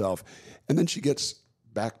and of itself. And then she gets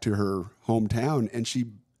back to her hometown and she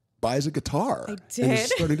buys a guitar. I And did.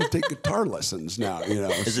 is starting to take guitar lessons now, you know.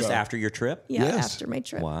 Is this after your trip? Yeah, Yes. after my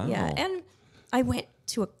trip. Wow. Yeah, and I went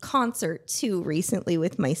to a concert too recently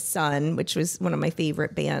with my son, which was one of my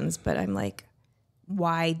favorite bands. But I'm like,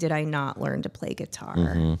 why did I not learn to play guitar?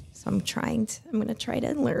 So I'm going to try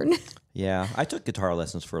to learn. Yeah, I took guitar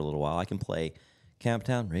lessons for a little while. I can play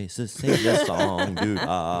Camptown Races, sing this song,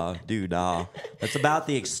 doo-dah, doo-dah. That's about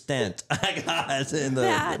the extent I got in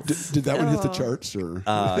the... Did that one hit the charts or?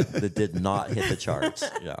 that did not hit the charts.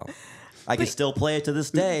 You know. I can still play it to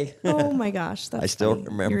this day. Oh my gosh, that's I still funny.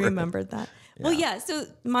 remember. You remembered that. Well, yeah. So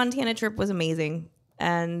Montana trip was amazing,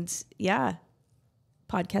 and yeah,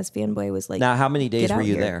 Podcast Fanboy was like. Now, how many days get were out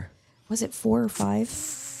you here. there? Was it 4 or 5?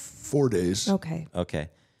 4 days. Okay. Okay.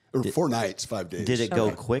 Or 4 nights, 5 days. Did it go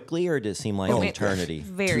Okay. quickly, or did it seem like an eternity?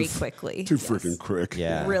 Very quickly. Too yes. freaking quick.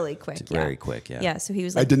 Yeah. Really quick. Yeah. Very quick, yeah. Yeah. So he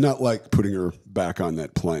was I like, did not like putting her back on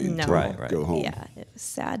that plane No. to Right. go home. yeah, it was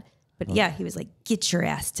sad. But yeah, he was like, get your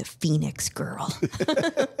ass to Phoenix, girl.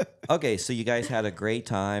 Okay, so you guys had a great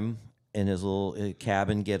time in his little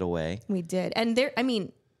cabin getaway. We did. And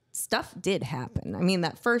stuff did happen. I mean,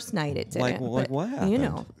 that first night it didn't. Like what happened? You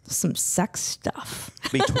know, some sex stuff.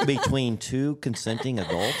 Between two consenting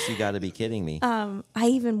adults? You got to be kidding me. I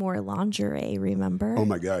even wore lingerie, remember? Oh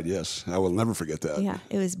my God, yes. I will never forget that. Yeah,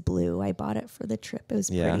 it was blue. I bought it for the trip. It was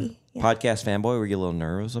pretty. Yeah. Podcast Fanboy, were you a little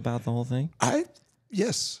nervous about the whole thing?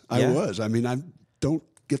 Yes, I was. I mean, I don't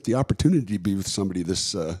get the opportunity to be with somebody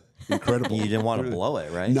this incredible. You didn't want to blow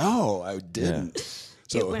it, right? No, I didn't.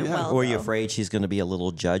 So, It went well. Were you though. afraid she's going to be a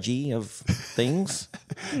little judgy of things?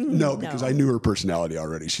 No, because I knew her personality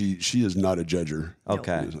already. She is not a judger.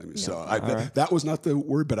 Okay. So that was not the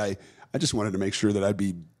word, but I just wanted to make sure that I'd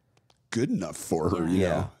be good enough for her, you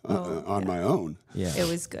know, on my own. Yeah. It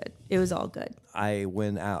was good. It was all good. I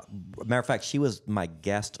went out. Matter of fact, she was my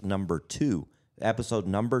guest number 2, episode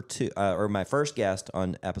number 2, or my first guest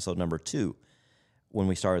on episode number 2 when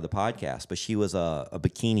we started the podcast. But she was a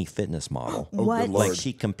bikini fitness model. What? Good Lord. Like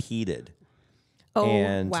she competed. Oh,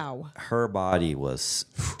 And wow. her body was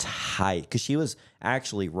tight because she was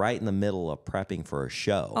actually right in the middle of prepping for a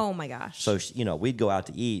show. Oh, my gosh. So, we'd go out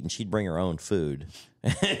to eat and she'd bring her own food.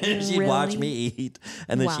 She'd watch me eat.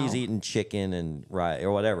 And then she's Wow. eating chicken and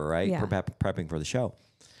or whatever, right? Yeah. Prepping for the show.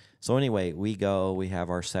 So anyway, we have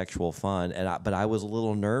our sexual fun. But I was a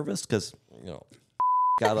little nervous because,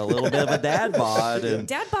 got a little bit of a dad bod. And,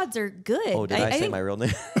 Dad bods are good. oh, did I say think, my real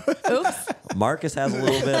name? Oops. Marcus has a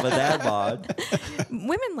little bit of a dad bod.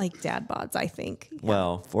 Women like dad bods, I think.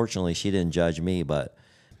 Well, fortunately, she didn't judge me, but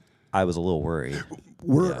I was a little worried.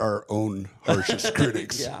 We're our own harshest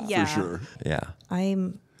critics, Yeah. for sure. Yeah.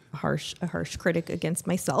 I'm a harsh critic against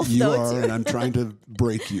myself, You though, are, too. and I'm trying to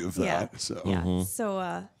break you of Yeah. that. So. Yeah.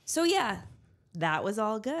 So yeah, that was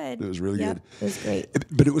all good. It was really good. It was great.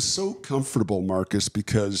 But it was so comfortable, Marcus,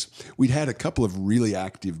 because we'd had a couple of really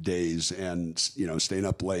active days and, staying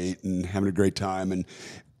up late and having a great time.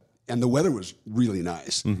 And the weather was really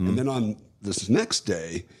nice. And then on this next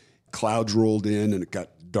day, clouds rolled in and it got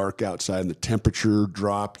dark outside and the temperature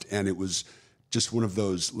dropped. And it was just one of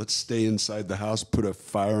those, let's stay inside the house, put a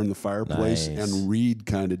fire in the fireplace Nice. and read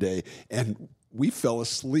kind of day. And we fell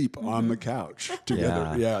asleep on the couch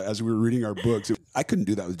together. Yeah, as we were reading our books. I couldn't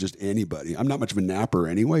do that with just anybody. I'm not much of a napper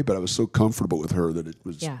anyway, but I was so comfortable with her that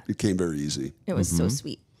it came very easy. It was so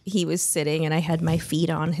sweet. He was sitting and I had my feet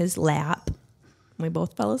on his lap. We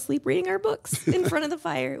both fell asleep reading our books in front of the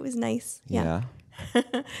fire. It was nice. Yeah.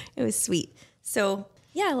 It was sweet. So,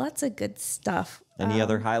 yeah, lots of good stuff. Any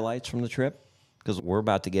other highlights from the trip? Because we're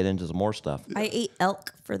about to get into some more stuff. I ate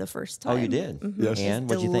elk for the first time. Oh, you did? Yes. And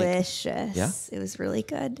what'd you think? Delicious. Yeah? It was really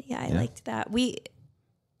good. Yeah, I liked that. We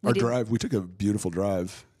We took a beautiful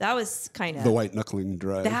drive, that was kind the of white knuckling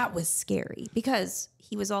drive. that was scary because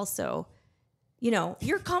he was also,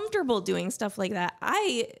 you're comfortable doing stuff like that.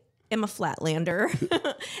 I am a flatlander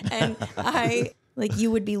and you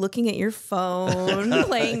would be looking at your phone,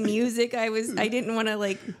 playing music. I didn't want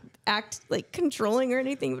to act controlling or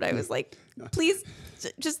anything, but I was like, please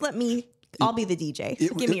just let me, I'll be the DJ.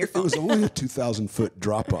 Give me your phone. It was only a 2,000-foot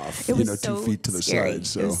drop off, It was 2 so feet to the scary. side.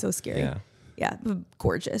 So It was so scary. Yeah. Yeah,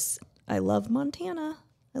 gorgeous. I love Montana.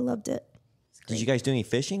 I loved it. Did you guys do any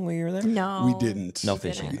fishing when you were there? No, we didn't. No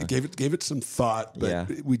fishing. We gave it some thought, but Yeah.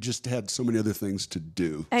 we just had so many other things to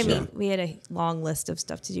do. I So- mean, we had a long list of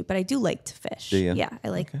stuff to do, but I do like to fish. Do you? Yeah, I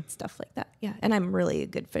like stuff like that. Yeah, and I'm really a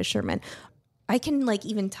good fisherman. I can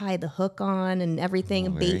even tie the hook on and everything,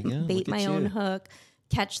 and there you go. bait Look my at own you. hook,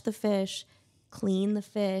 catch the fish, clean the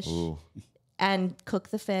fish, and cook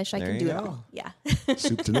the fish. I There can you do it go. all. Yeah,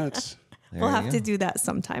 soup to nuts. we'll have to do that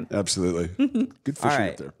sometime. Absolutely. Good fishing All up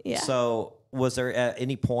right. there. Yeah. So was there at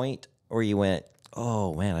any point where you went,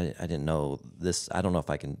 oh, man, I didn't know this. I don't know if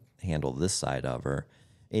I can handle this side of her.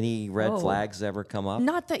 Any red flags ever come up?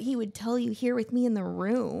 Not that he would tell you here with me in the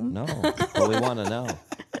room. No. But we want to know.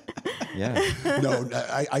 Yeah. No,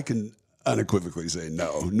 I can unequivocally say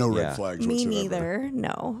no. No red Yeah. flags Me whatsoever.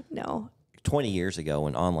 neither. No. 20 years ago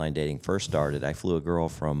when online dating first started, I flew a girl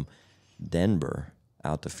from Denver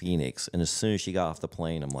out to Phoenix. And as soon as she got off the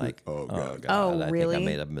plane, I'm like, Oh, God. Oh, I really? think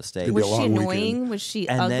I made a mistake. Could be Was a she long annoying? weekend. Was she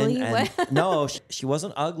And ugly? then, What? no, she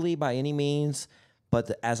wasn't ugly by any means.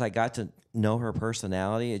 But as I got to know her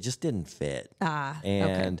personality, it just didn't fit.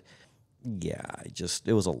 And yeah,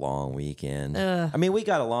 it was a long weekend. I mean, we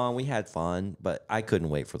got along, we had fun, but I couldn't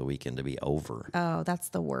wait for the weekend to be over. Oh, that's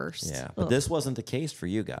the worst. Yeah, but Ugh. this wasn't the case for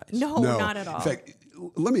you guys. No, not at all. In fact,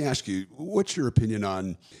 let me ask you, what's your opinion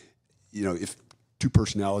on, if two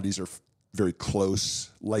personalities are very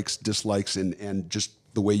close, likes, dislikes, and just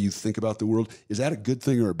the way you think about the world. Is that a good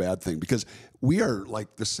thing or a bad thing? Because we are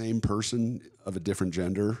like the same person of a different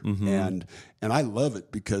gender, and I love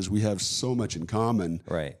it because we have so much in common,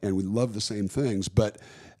 Right. and we love the same things. But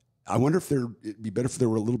I wonder if it'd be better if there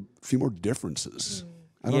were few more differences.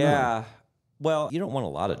 I don't know. Well, you don't want a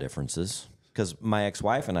lot of differences because my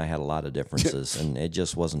ex-wife and I had a lot of differences, and it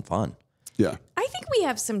just wasn't fun. Yeah. I think we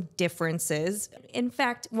have some differences. In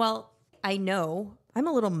fact, well, I know I'm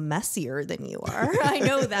a little messier than you are. I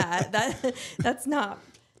know that's not,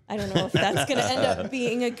 I don't know if that's going to end up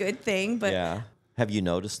being a good thing, but Yeah. Have you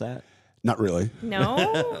noticed that? Not really.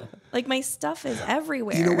 no, like my stuff is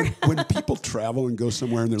everywhere. You know, when people travel and go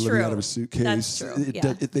somewhere and they're living True. out of a suitcase, That's true,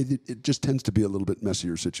 yeah. it just tends to be a little bit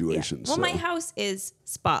messier Yeah. situation. Well, so. my house is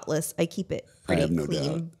spotless. I keep it pretty have no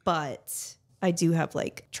clean, doubt. but I do have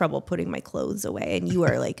like trouble putting my clothes away, and you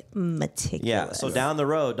are like meticulous. Yeah. So down the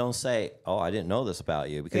road, don't say, "Oh, I didn't know this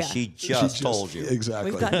about you," because Yeah. she just told you.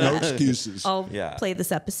 Exactly. We've got No that. excuses. I'll Yeah. play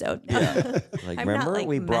this episode. Like, I'm remember, not, like,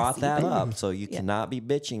 we brought messy, that but- up, so you cannot be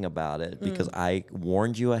bitching about it because I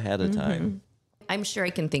warned you ahead of time. I'm sure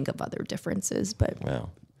I can think of other differences, but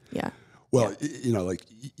Well, yeah. Well, you know, like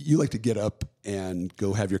you like to get up and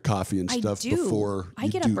go have your coffee and stuff I do. before I you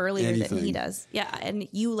get do up earlier anything. than he does. Yeah, and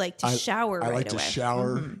you like to shower I right like away. to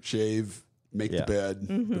shower, shave, make Yeah. the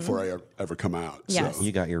bed before I ever come out. Yes. So,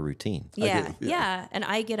 you got your routine. Yeah, do, yeah. And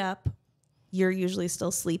I get up. You're usually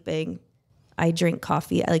still sleeping. I drink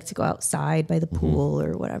coffee. I like to go outside by the pool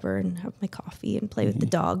or whatever and have my coffee and play with the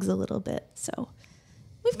dogs a little bit. So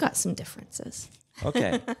we've got some differences.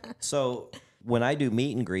 Okay. So when I do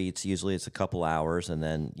meet and greets, usually it's a couple hours, and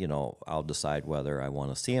then, you know, I'll decide whether I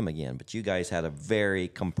want to see him again. But you guys had a very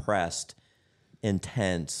compressed,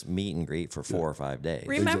 intense meet and greet for 4 or 5 days.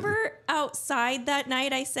 Remember outside that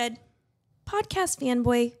night I said, Podcast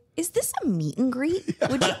Fanboy, is this a meet and greet?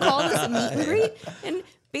 Would you call this a meet and greet? And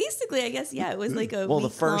basically, I guess, yeah, it was like a Well, the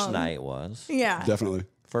week first long. night was. Yeah. definitely.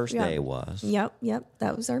 First Yeah. day was. Yep.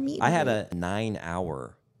 That was our meet and I had greet. a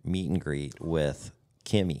 9-hour meet and greet with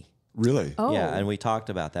Kimmy. Really? Oh. Yeah, and we talked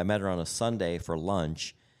about that. I met her on a Sunday for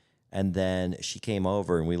lunch, and then she came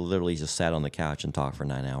over, and we literally just sat on the couch and talked for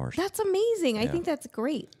 9 hours. That's amazing. I think that's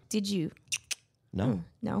great. Did you? No,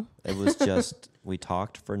 No. it was just, we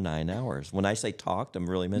talked for 9 hours. When I say talked, I'm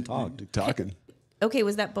really meant talked. Talking. Okay,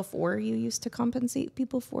 was that before you used to compensate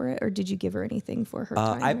people for it, or did you give her anything for her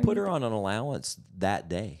time? I or put her on an allowance that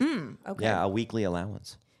day. Okay. Yeah, a weekly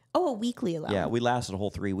allowance. Oh, a weekly allowance. Yeah, we lasted a whole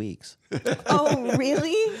 3 weeks. Oh,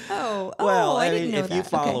 really? Oh, Well, I I didn't mean, know if that. you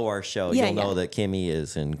follow Okay. our show, Yeah, you'll know yeah. that Kimmy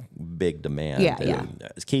is in big demand. Yeah, yeah. and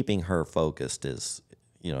keeping her focused is,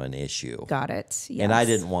 you know, an issue. Got it. Yes. And I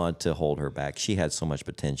didn't want to hold her back. She had so much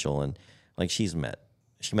potential, and like she met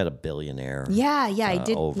a billionaire. Yeah, I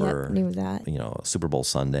did. over knew that. You know, Super Bowl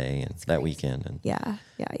Sunday and that weekend, and Yeah.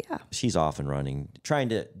 she's off and running, trying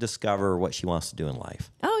to discover what she wants to do in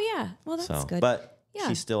life. Oh, yeah. Well, that's So, good. but Yeah.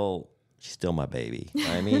 she's still my baby.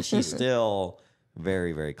 I mean, she's still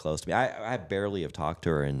very, very close to me. I barely have talked to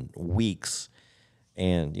her in weeks,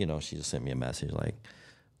 and you know, she just sent me a message like,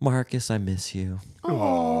 "Marcus, I miss you."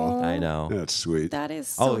 Oh, I know. that's sweet. that is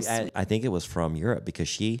so Oh, sweet. I think it was from Europe because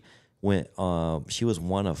she went. She was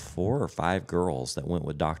one of 4 or 5 girls that went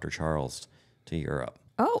with Dr. Charles to Europe.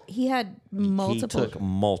 Oh, he had multiple. He took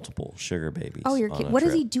multiple sugar babies. Oh, you're on kidding. a What does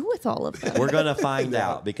trip. he do with all of them? We're gonna find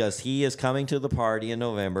out because he is coming to the party in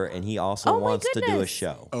November, and he also Oh, my wants to do a goodness.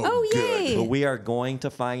 show. Oh, yay. But we are going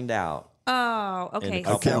to find out. Oh, in okay. a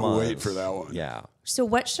couple I can't months. wait for that one. Yeah. So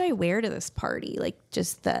what should I wear to this party? Like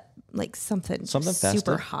just that, like something Something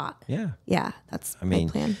super festive. hot. Yeah. Yeah, that's I mean,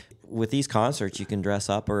 my plan. with these concerts, you can dress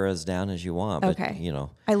up or as down as you want. But, Okay. you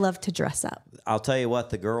know, I love to dress up. I'll tell you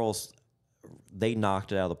what, the girls, they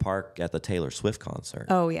knocked it out of the park at the Taylor Swift concert.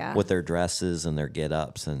 Oh, yeah. With their dresses and their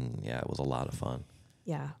get-ups, and yeah, it was a lot of fun.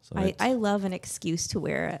 Yeah, it's- I love an excuse to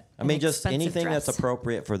wear it. I mean, just anything that's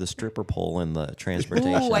appropriate for the stripper pole and the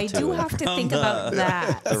transportation. Oh, I to do and have to from think about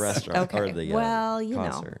that. the restaurant Okay. or the well, you know,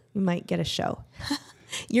 concert. you might get a show.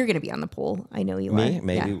 You're going to be on the pole. I know you Me? are.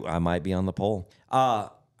 Maybe Yeah. I might be on the pole.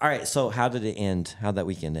 All right, so how did it end? How'd that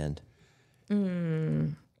weekend end?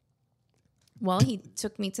 Well, he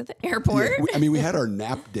took me to the airport. I mean, we had our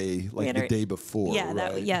nap day like had the our- day before. Yeah,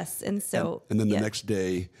 right? yes. And so, And then the yeah. next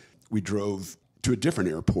day, we drove to a different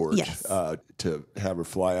airport Yes. to have her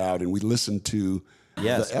fly out, and we listened to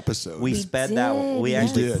Yes. the episode. We sped that one. We did,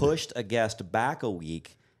 actually yes. pushed a guest back a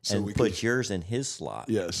week and we put could- yours in his slot.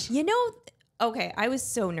 yes. You know, okay, I was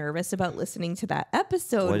so nervous about listening to that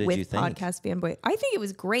episode What did with you think? Podcast Fanboy. I think it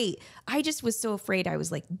was great. I just was so afraid I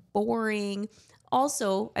was like boring.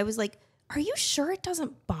 Also, I was like, are you sure it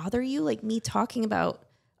doesn't bother you, like me talking about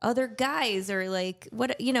other guys or like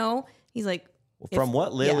what, he's like, From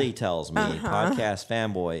what Lily tells me, Podcast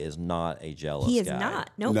Fanboy is not a jealous guy. he is not.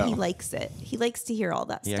 No, he likes it. He likes to hear all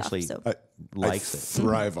that He stuff. actually So likes I it.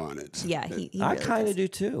 thrive on it. yeah, he I really kind does. of do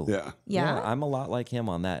too. Yeah. Yeah? I'm a lot like him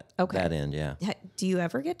on that end, yeah. Do you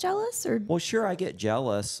ever get jealous or Well, sure, I get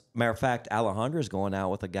jealous. Matter of fact, Alejandra's going out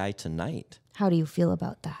with a guy tonight. how do you feel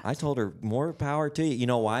about that? I told her, more power to you. You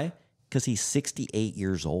know why? Because he's 68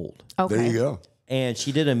 years old. Okay. There you go. And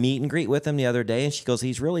she did a meet and greet with him the other day, and she goes,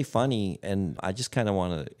 he's really funny. And I just kind of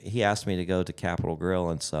want to, he asked me to go to Capitol Grill,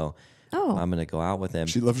 and so I'm going to go out with him.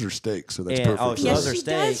 She loves her steak, so that's And- perfect. oh, she Yes, loves her she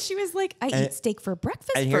steak. does. She was like, I eat steak for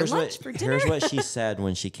breakfast, And for lunch, for dinner. here's what she said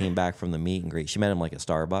when she came back from the meet and greet. She met him like at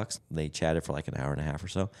Starbucks. They chatted for like an hour and a half or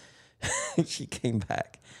so. She came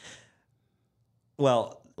back.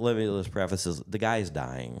 Well, let's preface this. The guy's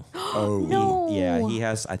dying. Oh, No.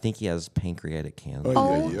 I think he has pancreatic cancer.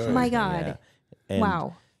 Oh yeah. my God. Yeah. And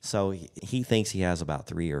Wow. So he thinks he has about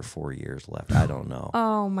 3 or 4 years left. I don't know.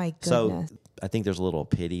 Oh my goodness. So I think there's a little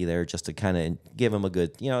pity there just to kind of give him a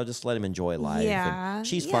good, just let him enjoy life. Yeah, And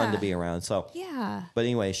she's fun to yeah. be around. So, Yeah. but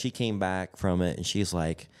anyway, she came back from it and she's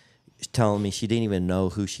like, telling me she didn't even know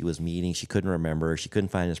who she was meeting. She couldn't remember. She couldn't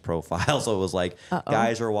find his profile. So it was like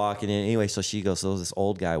guys were walking in. Anyway, so she goes, so this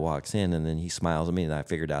old guy walks in and then he smiles at me and I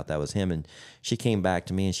figured out that was him. And she came back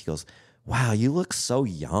to me and she goes, wow, you look so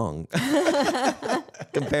young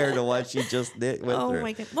compared to what she just went through. Oh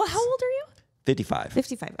my God. Well, how old are you? 55.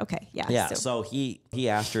 55. Okay. Yeah. Yeah, so he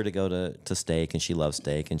asked her to go to steak, and she loves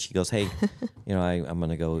steak, and she goes, hey, I'm going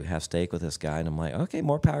to go have steak with this guy, and I'm like, okay,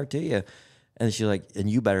 more power to you. And she's like, and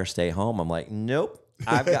you better stay home. I'm like, nope,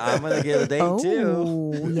 I'm going to get a date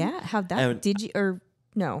too. Oh, yeah. How'd that? And- Did you or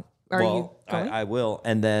no? Are you going? I will.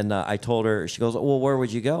 And then I told her, she goes, well, where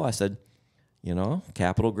would you go? I said,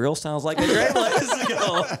 Capitol Grill sounds like a great place to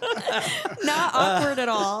go. Not awkward at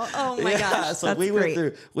all. Oh my gosh. So that's we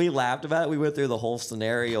great. we laughed about it. We went through the whole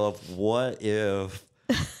scenario of what if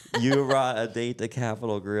you brought a date to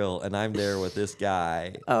Capitol Grill and I'm there with this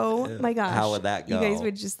guy. Oh my gosh. How would that go? You guys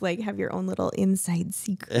would just like have your own little inside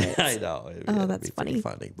secret. I know. Oh, that's be pretty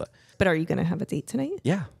funny. But But are you going to have a date tonight?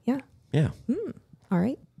 yeah. Yeah. Yeah. All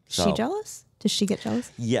right. Is she So- jealous? Does she get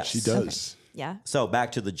jealous? Yes. she does. Yeah. So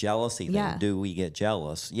back to the jealousy thing. Yeah. Do we get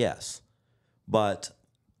jealous? Yes. But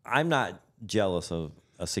I'm not jealous of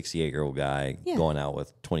a 68-year-old guy Yeah. going out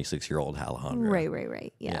with 26-year-old Alejandra.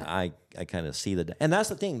 Right. Yeah. Yeah, I kind of see and that's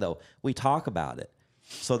the thing though. We talk about it,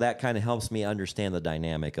 so that kind of helps me understand the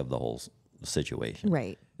dynamic of the whole situation.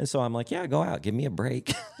 Right. And so I'm like, yeah, go out, give me a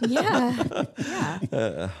break. Yeah.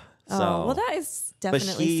 Yeah. So, Oh, well, that is but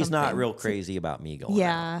definitely she's not something real to- crazy about me going.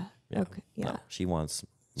 out. Yeah. Okay. Yeah. No, she wants.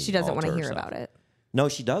 me She doesn't all want to hear herself. about it. No,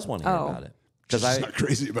 she does want to hear Oh. about it She's not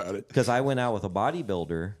crazy about it. because I went out with a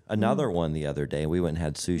bodybuilder, another one the other day. We went and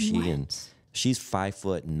had sushi, and she's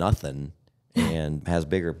 5 nothing and has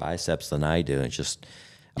bigger biceps than I do. And just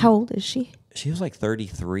How old is she? she was like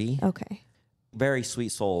 33. Okay. Very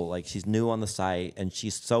sweet soul. Like she's new on the site and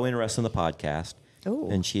she's so interested in the podcast. Oh.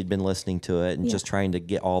 And she had been listening to it and just trying to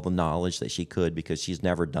get all the knowledge that she could because she's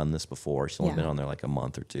never done this before. She's only Yeah. been on there like a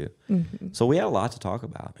month or two. So we had a lot to talk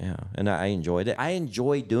about. Yeah. And I enjoyed it. I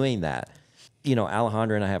enjoy doing that.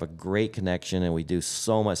 Alejandra and I have a great connection and we do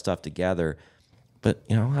so much stuff together. But,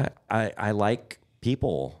 I like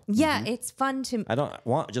people. Yeah, it's fun to. I don't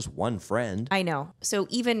want just one friend. I know. So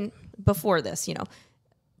even before this,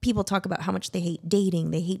 people talk about how much they hate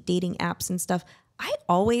dating apps and stuff. I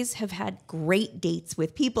always have had great dates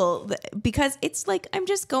with people because it's like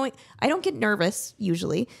I don't get nervous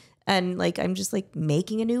usually. And like I'm just like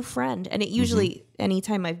making a new friend. And it usually,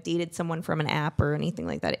 anytime I've dated someone from an app or anything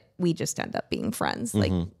like that, we just end up being friends,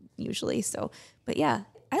 like usually. So, but yeah,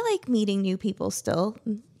 I like meeting new people still.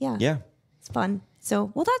 Yeah. Yeah. It's fun.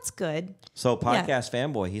 So, well, that's good. So Podcast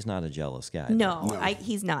Fanboy, he's not a jealous guy. No,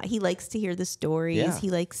 he's not. He likes to hear the stories. Yeah.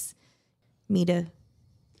 He likes me to,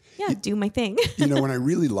 do my thing. When I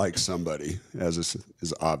really like somebody, as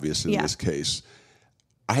is obvious in Yeah. this case,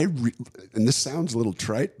 and this sounds a little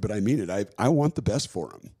trite, but I mean it. I want the best for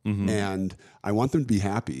them, and I want them to be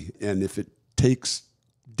happy. And if it takes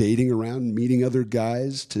dating around, meeting other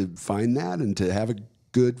guys to find that and to have a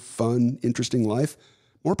good, fun, interesting life,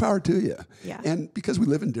 more power to you. Yeah. And because we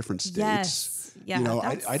live in different states, Yes. Yeah,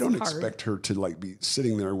 that's I don't hard. expect her to like be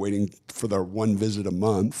sitting there waiting for the one visit a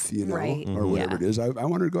month, Right. or whatever Yeah. it is. I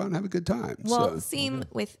want her to go out and have a good time. Well, same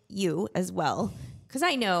with you as well, because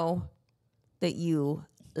I know that you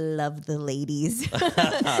love the ladies. So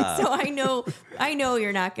I know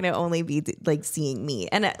you're not going to only be like seeing me,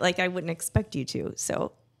 and like I wouldn't expect you to.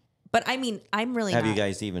 So, But I mean, I'm really Have not you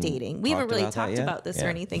guys even dating. We haven't talked really about that talked yet? about this or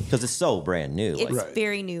anything. Because it's so brand new. It's Right.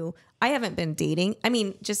 very new. I haven't been dating. I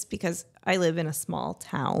mean, just because I live in a small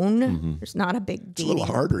town, there's not a big dating a little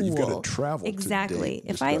harder. You've pool. got to travel to Exactly. date,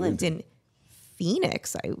 If just I about lived in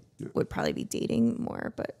Phoenix, I would probably be dating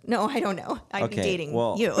more. But no, I don't know. I'd be Okay, dating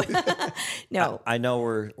well, you. No. I know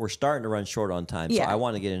we're starting to run short on time, so Yeah. I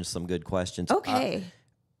want to get into some good questions. Okay.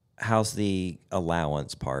 How's the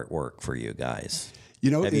allowance part work for you guys? You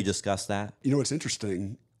know, Have you discussed that? You know what's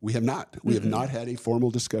interesting? We have not. We have not had a formal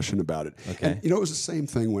discussion about it. Okay. And, you know, it was the same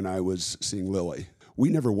thing when I was seeing Lily. We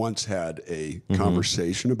never once had a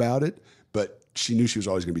conversation about it, but she knew she was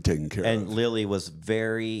always going to be taken care And of. Lily was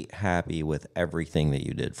very happy with everything that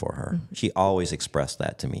you did for her. She always expressed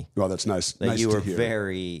that to me. Well, that's nice. That nice you to were hear.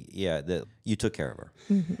 that you took care of her.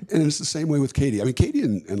 And it's the same way with Katy. I mean, Katy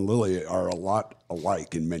and Lily are a lot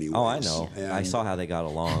alike in many ways. Oh, I know. And, I saw how they got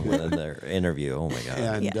along in their interview. Oh, my God.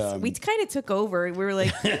 And, Yes. We kind of took over. We were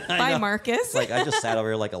like, bye, Marcus. It's like I just sat over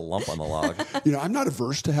here like a lump on the log. you know, I'm not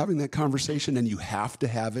averse to having that conversation, and you have to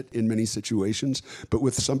have it in many situations. But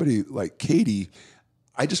with somebody like Katy,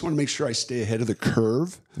 I just want to make sure I stay ahead of the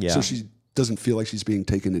curve, Yeah. so she doesn't feel like she's being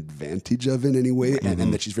taken advantage of in any way,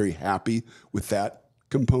 and that she's very happy with that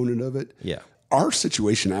component of it. Yeah. Our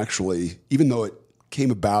situation actually, even though it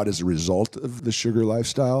came about as a result of the sugar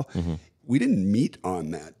lifestyle, we didn't meet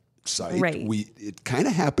on that site. Right. It kind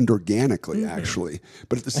of happened organically, actually,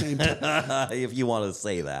 but at the same time. If you want to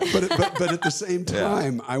say that. But at the same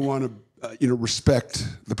time, I want to respect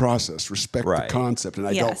the process, respect Right. the concept, and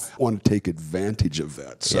I Yes. don't want to take advantage of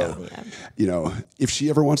that. So, Yeah. you know, if she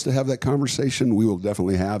ever wants to have that conversation, we will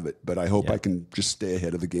definitely have it. But I hope I can just stay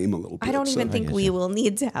ahead of the game a little bit. I don't even So- think we will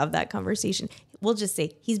need to have that conversation. We'll just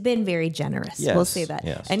say he's been very generous. Yes, We'll say that.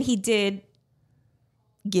 yes. And he did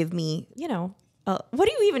give me, what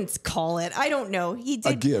do you even call it? I don't know. He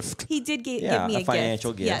did A gift. He did give Yeah, me a a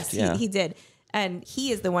financial gift, Yes, yeah. he did. And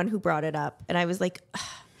he is the one who brought it up. And I was like,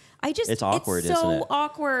 It's awkward, it's so isn't it?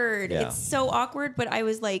 awkward. Yeah. It's so awkward. But I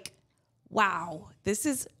was like, wow, this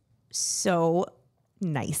is so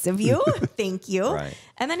nice of you. Thank you. Right.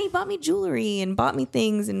 And then he bought me jewelry and bought me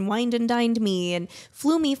things and wined and dined me and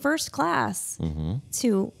flew me first class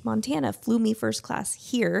to Montana, flew me first class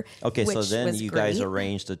here. Okay, so which then was you guys great.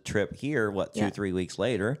 arranged a trip here, 2-3 weeks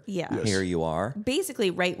later. Yeah. Yes. Here you are. Basically,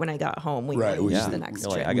 right when I got home, we Right, arranged we- the next You're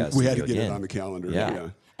like, trip. I gotta we see had you to get again. it on the calendar. Yeah.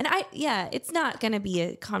 And it's not going to be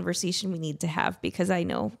a conversation we need to have because I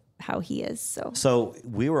know how he is. So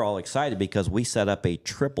we were all excited because we set up a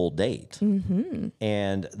triple date. Mm-hmm.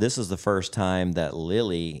 And this is the first time that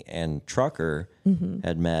Lily and Trucker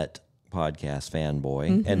had met Podcast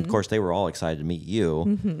Fanboy. And of course, they were all excited to meet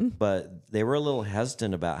you, but they were a little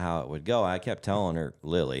hesitant about how it would go. I kept telling her,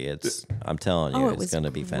 Lily, I'm telling you, it it's was going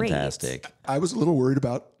to be great. fantastic. I was a little worried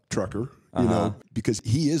about Trucker, you know, because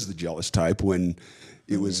he is the jealous type. When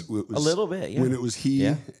it was A little bit, yeah. When it was he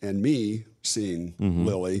Yeah. and me seeing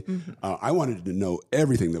Lily, I wanted to know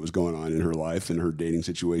everything that was going on in her life and her dating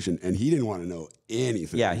situation, and he didn't want to know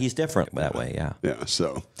anything. Yeah, he's different that way, yeah. Yeah.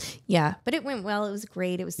 So Yeah, but it went well. It was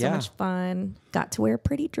great. It was so Yeah. much fun. Got to wear a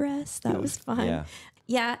pretty dress. That was fun. Yeah.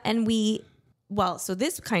 Yeah, and so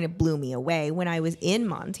this kind of blew me away. When I was in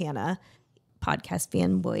Montana, Podcast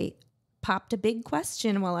Fanboy popped a big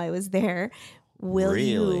question while I was there. Will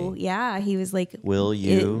you? Really? Yeah, he was like, Will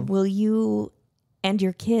you? Will you and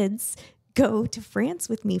your kids go to France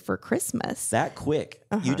with me for Christmas? That quick.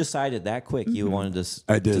 You decided that quick you wanted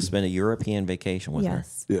I to did. spend a European vacation with her.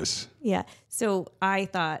 Yes. yes, Yeah. So I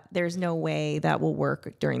thought there's no way that will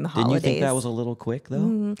work during the Didn't holidays. you think that was a little quick,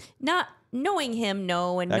 though? Not knowing him,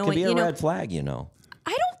 no, and That knowing could be a you know, red flag, you know. I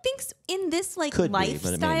don't think in this Could be, but it may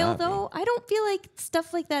lifestyle not be. though. I don't feel like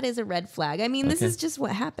stuff like that is a red flag. I mean, this is just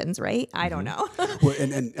what happens, right? I don't know. well,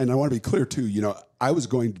 and I want to be clear too. You know, I was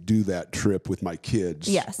going to do that trip with my kids,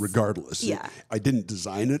 Yes. regardless. Yeah. I didn't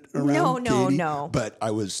design it around No, Katy, no. but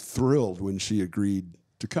I was thrilled when she agreed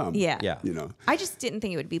to come. Yeah. Yeah. You know, I just didn't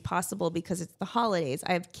think it would be possible because it's the holidays.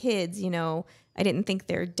 I have kids, I didn't think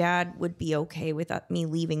their dad would be okay with me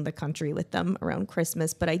leaving the country with them around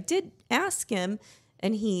Christmas, but I did ask him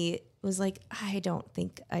and he was like, I don't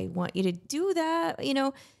think I want you to do that,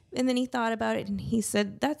 and then he thought about it and he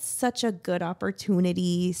said, that's such a good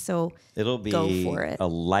opportunity. So It'll be go for it. a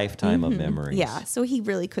lifetime of memories. Yeah. So he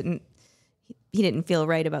really couldn't, he didn't feel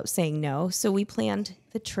right about saying no. So we planned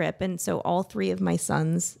the trip. And so all three of my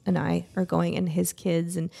sons and I are going, and his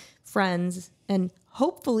kids and friends, and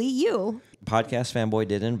hopefully you. Podcast Fanboy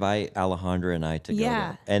did invite Alejandra and I to go Yeah.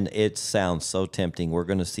 there. And it sounds so tempting. We're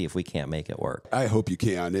going to see if we can't make it work. I hope you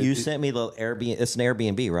can. You sent me the Airbnb. It's an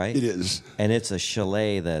Airbnb, right? It is And it's a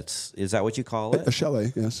chalet is that what you call it? a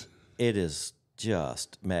chalet. Yes. It is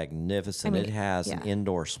just magnificent. I mean, It has an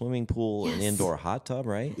indoor swimming pool, an indoor hot tub,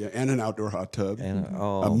 right? Yeah, and an outdoor hot tub. And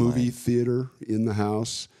a movie theater in the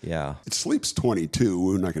house. Yeah. It sleeps 22.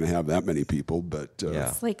 We're not going to have that many people, but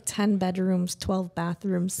It's like 10 bedrooms, 12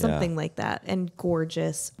 bathrooms, something like that, and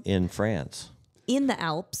gorgeous. In France. In the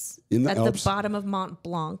Alps, In the at Alps. the bottom of Mont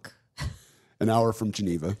Blanc. an hour from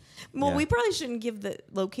Geneva. Well, Yeah. we probably shouldn't give the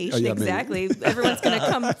location yeah, maybe. exactly. Everyone's going to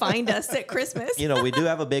come find us at Christmas. You know, we do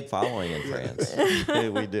have a big following in France.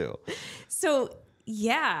 We do. So,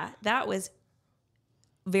 yeah, that was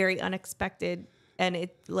very unexpected. And I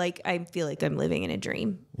feel like I'm living in a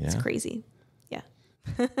dream. It's Yeah. crazy. Yeah.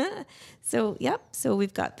 So, yep. So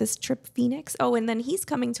we've got this trip Phoenix. Oh, and then he's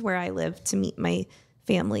coming to where I live to meet my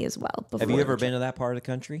family as well. Have you ever been to that part of the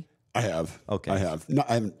country? I have. Okay. I have. No,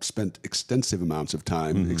 I haven't spent extensive amounts of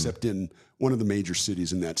time, except in one of the major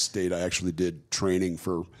cities in that state. I actually did training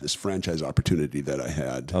for this franchise opportunity that I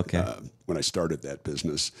had when I started that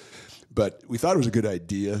business. But we thought it was a good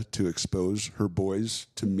idea to expose her boys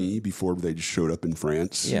to me before they just showed up in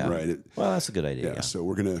France. Yeah. Right. Well, that's a good idea. Yeah. Yeah. So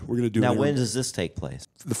we're gonna do Now, it when does this take place?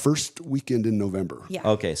 the first weekend in November. Yeah.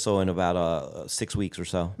 Okay, so in about 6 weeks or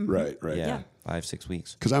so. Right. Right. Yeah, 5-6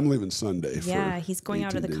 weeks. Because I'm leaving Sunday. Yeah, for he's going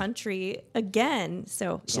out of 18 the days. country again.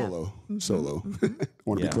 So, yeah. Solo. I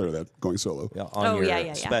want to Yeah. be clear of that. Going solo. Yeah, on Oh, your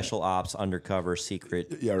yeah. special ops, undercover,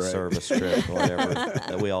 secret Yeah, right. service trip, whatever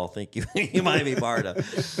that we all think you might be part of.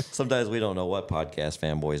 Sometimes we don't know what Podcast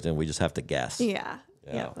Fanboys do. We just have to guess. Yeah.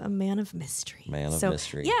 A man of mystery. Man of So,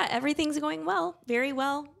 mystery. Yeah, everything's going well. Very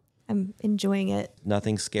well. I'm enjoying it.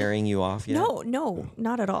 Nothing scaring you off yet? No,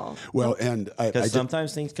 not at all. Well, and I Because did-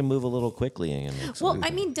 sometimes things can move a little quickly. And Well,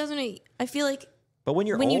 I mean, doesn't it? I feel like, but when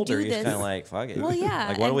you're when you older, do you're just this- kind of like, fuck it. well, yeah.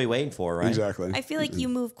 Like, what are and we waiting for, right? exactly. I feel like you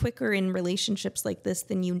move quicker in relationships like this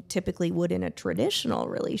than you typically would in a traditional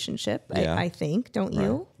relationship. Yeah. I think, don't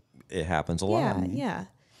you? It happens a lot. Yeah.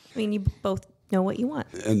 I mean, you both know what you want.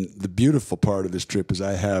 And the beautiful part of this trip is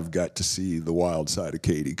I have got to see the wild side of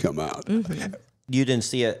Katy come out. You didn't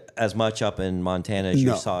see it as much up in Montana as you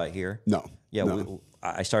No. saw it here? No. Yeah, no.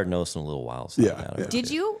 I started noticing a little while. Yeah.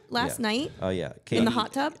 Did you last night? Oh yeah, In the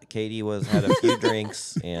hot tub? Katie had a few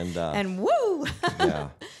drinks and And woo! yeah,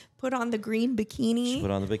 Put on the green bikini.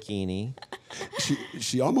 put on the bikini.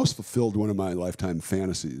 She almost fulfilled one of my lifetime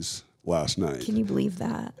fantasies last night. Can you believe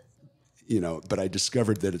that? But I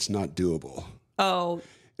discovered that it's not doable. Oh,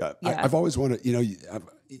 Yeah, Yeah. I've always wanted.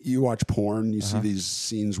 You watch porn. You see these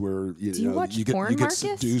scenes where you watch you get porn, you get Marcus?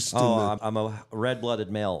 seduced. Oh, I'm a red-blooded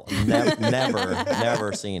male.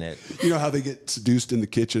 Never seen it. You know how they get seduced in the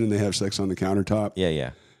kitchen and they have sex on the countertop.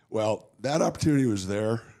 Yeah. Well, that opportunity was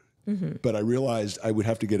there, but I realized I would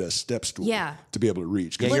have to get a step stool Yeah. to be able to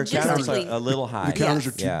reach. Yeah, 'Cause your counters are Logistically. a little high. the counters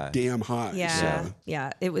are too Yeah. damn high. yeah, so-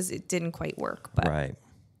 yeah. It didn't quite work, but Right.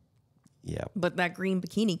 Yeah. but that green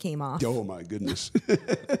bikini came off. Oh my goodness.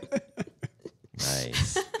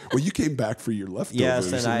 Nice. Well, you came back for your leftovers.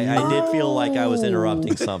 Yes, and I did feel like I was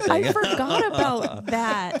interrupting something. I forgot about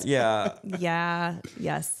that. Yeah. Yeah.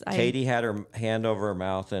 Yes. Katie had her hand over her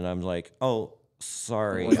mouth, and I'm like, oh,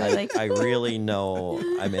 sorry. Was I like- I really know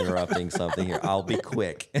I'm interrupting something here. I'll be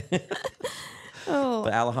quick. Oh,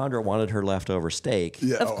 But Alejandra wanted her leftover steak.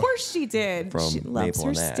 Yeah. of course she did. From She loves Maple her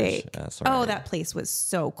and Ash. steak. That's Oh, right. that place was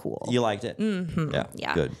so cool. You liked it? Mm-hmm.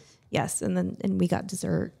 Yeah. Good. Yes, and we got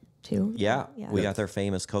dessert too. Yeah. We got their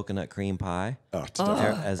famous coconut cream pie Oh, it's Oh,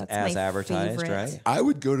 delicious. that's as my advertised, favorite. right? I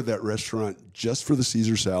would go to that restaurant just for the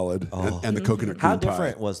Caesar salad and the coconut cream How pie.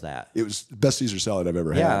 different was that? It was the best Caesar salad I've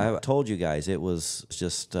ever had. Yeah, I told you guys it was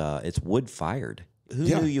just it's wood fired. Who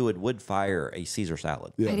Yeah. knew you would wood fire a Caesar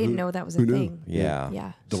salad? Yeah, I didn't who- know that was a who knew? thing. Yeah.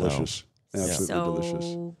 Yeah. Delicious. Absolutely So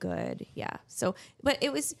delicious. good. Yeah. So, but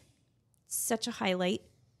it was such a highlight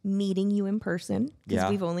meeting you in person because Yeah.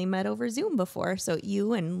 we've only met over Zoom before. So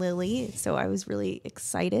you and Lily. So I was really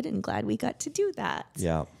excited and glad we got to do that.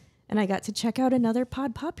 Yeah. And I got to check out another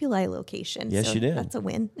Pod Populi location. Yes, so you did. That's a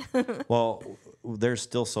win. Well, there's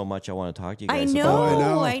still so much I want to talk to you I guys know,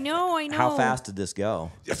 about. I know. How fast did this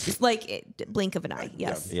go? Like blink of an eye.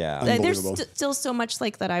 Yes. Yeah. There's Unbelievable. still so much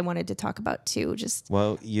like that I wanted to talk about too. Just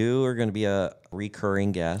Well, you are going to be a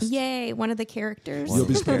recurring guest. yay, one of the characters. You'll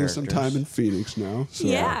be spending some characters. time in Phoenix now. So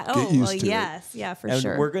Yeah. get Oh, used well, to it. yes. Yeah, for And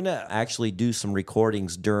sure. we're going to actually do some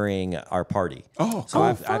recordings during our party. Oh, So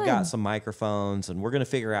I've fun. got some microphones, and we're going to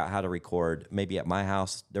figure out how to record maybe at my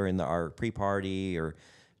house during our pre-party or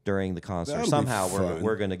during the concert. That'll be Somehow fun.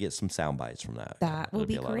 we're going to get some sound bites from that. That will It'll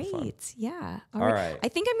be a lot of fun. great. Yeah. All right. I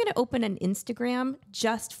think I'm going to open an Instagram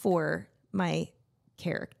just for my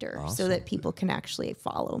character so Awesome. that people can actually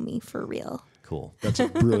follow me for real. Cool. That's a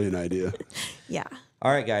brilliant idea. Yeah.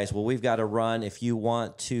 All right, guys. Well, we've got to run. If you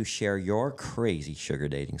want to share your crazy sugar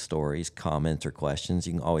dating stories, comments, or questions,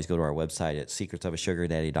 you can always go to our website at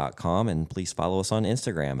secretsofasugardaddy.com, and please follow us on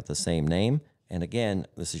Instagram at the same name. And again,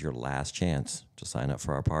 this is your last chance to sign up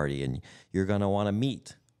for our party, and you're going to want to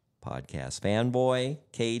meet Podcast Fanboy,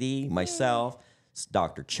 Katy, myself,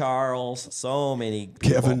 Dr. Charles, so many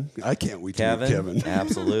people. Kevin, I can't wait to meet Kevin.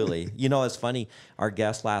 Absolutely. You know, it's funny. Our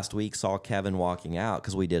guest last week saw Kevin walking out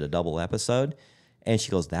because we did a double episode, and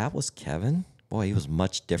she goes, "That was Kevin? Boy, he was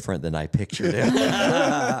much different than I pictured him."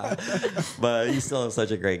 But he's still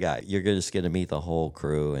such a great guy. You're just going to meet the whole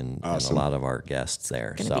crew and a lot of our guests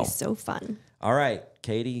there. It's going to be so fun. All right,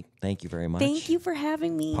 Katy, thank you very much. Thank you for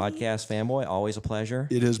having me. Podcast Fanboy, always a pleasure.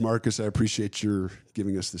 It is, Marcus. I appreciate your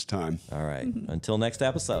giving us this time. All right. Until next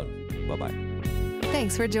episode. Bye-bye.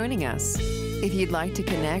 Thanks for joining us. If you'd like to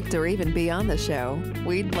connect or even be on the show,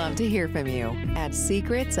 we'd love to hear from you at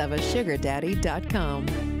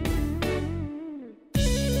secretsofasugardaddy.com.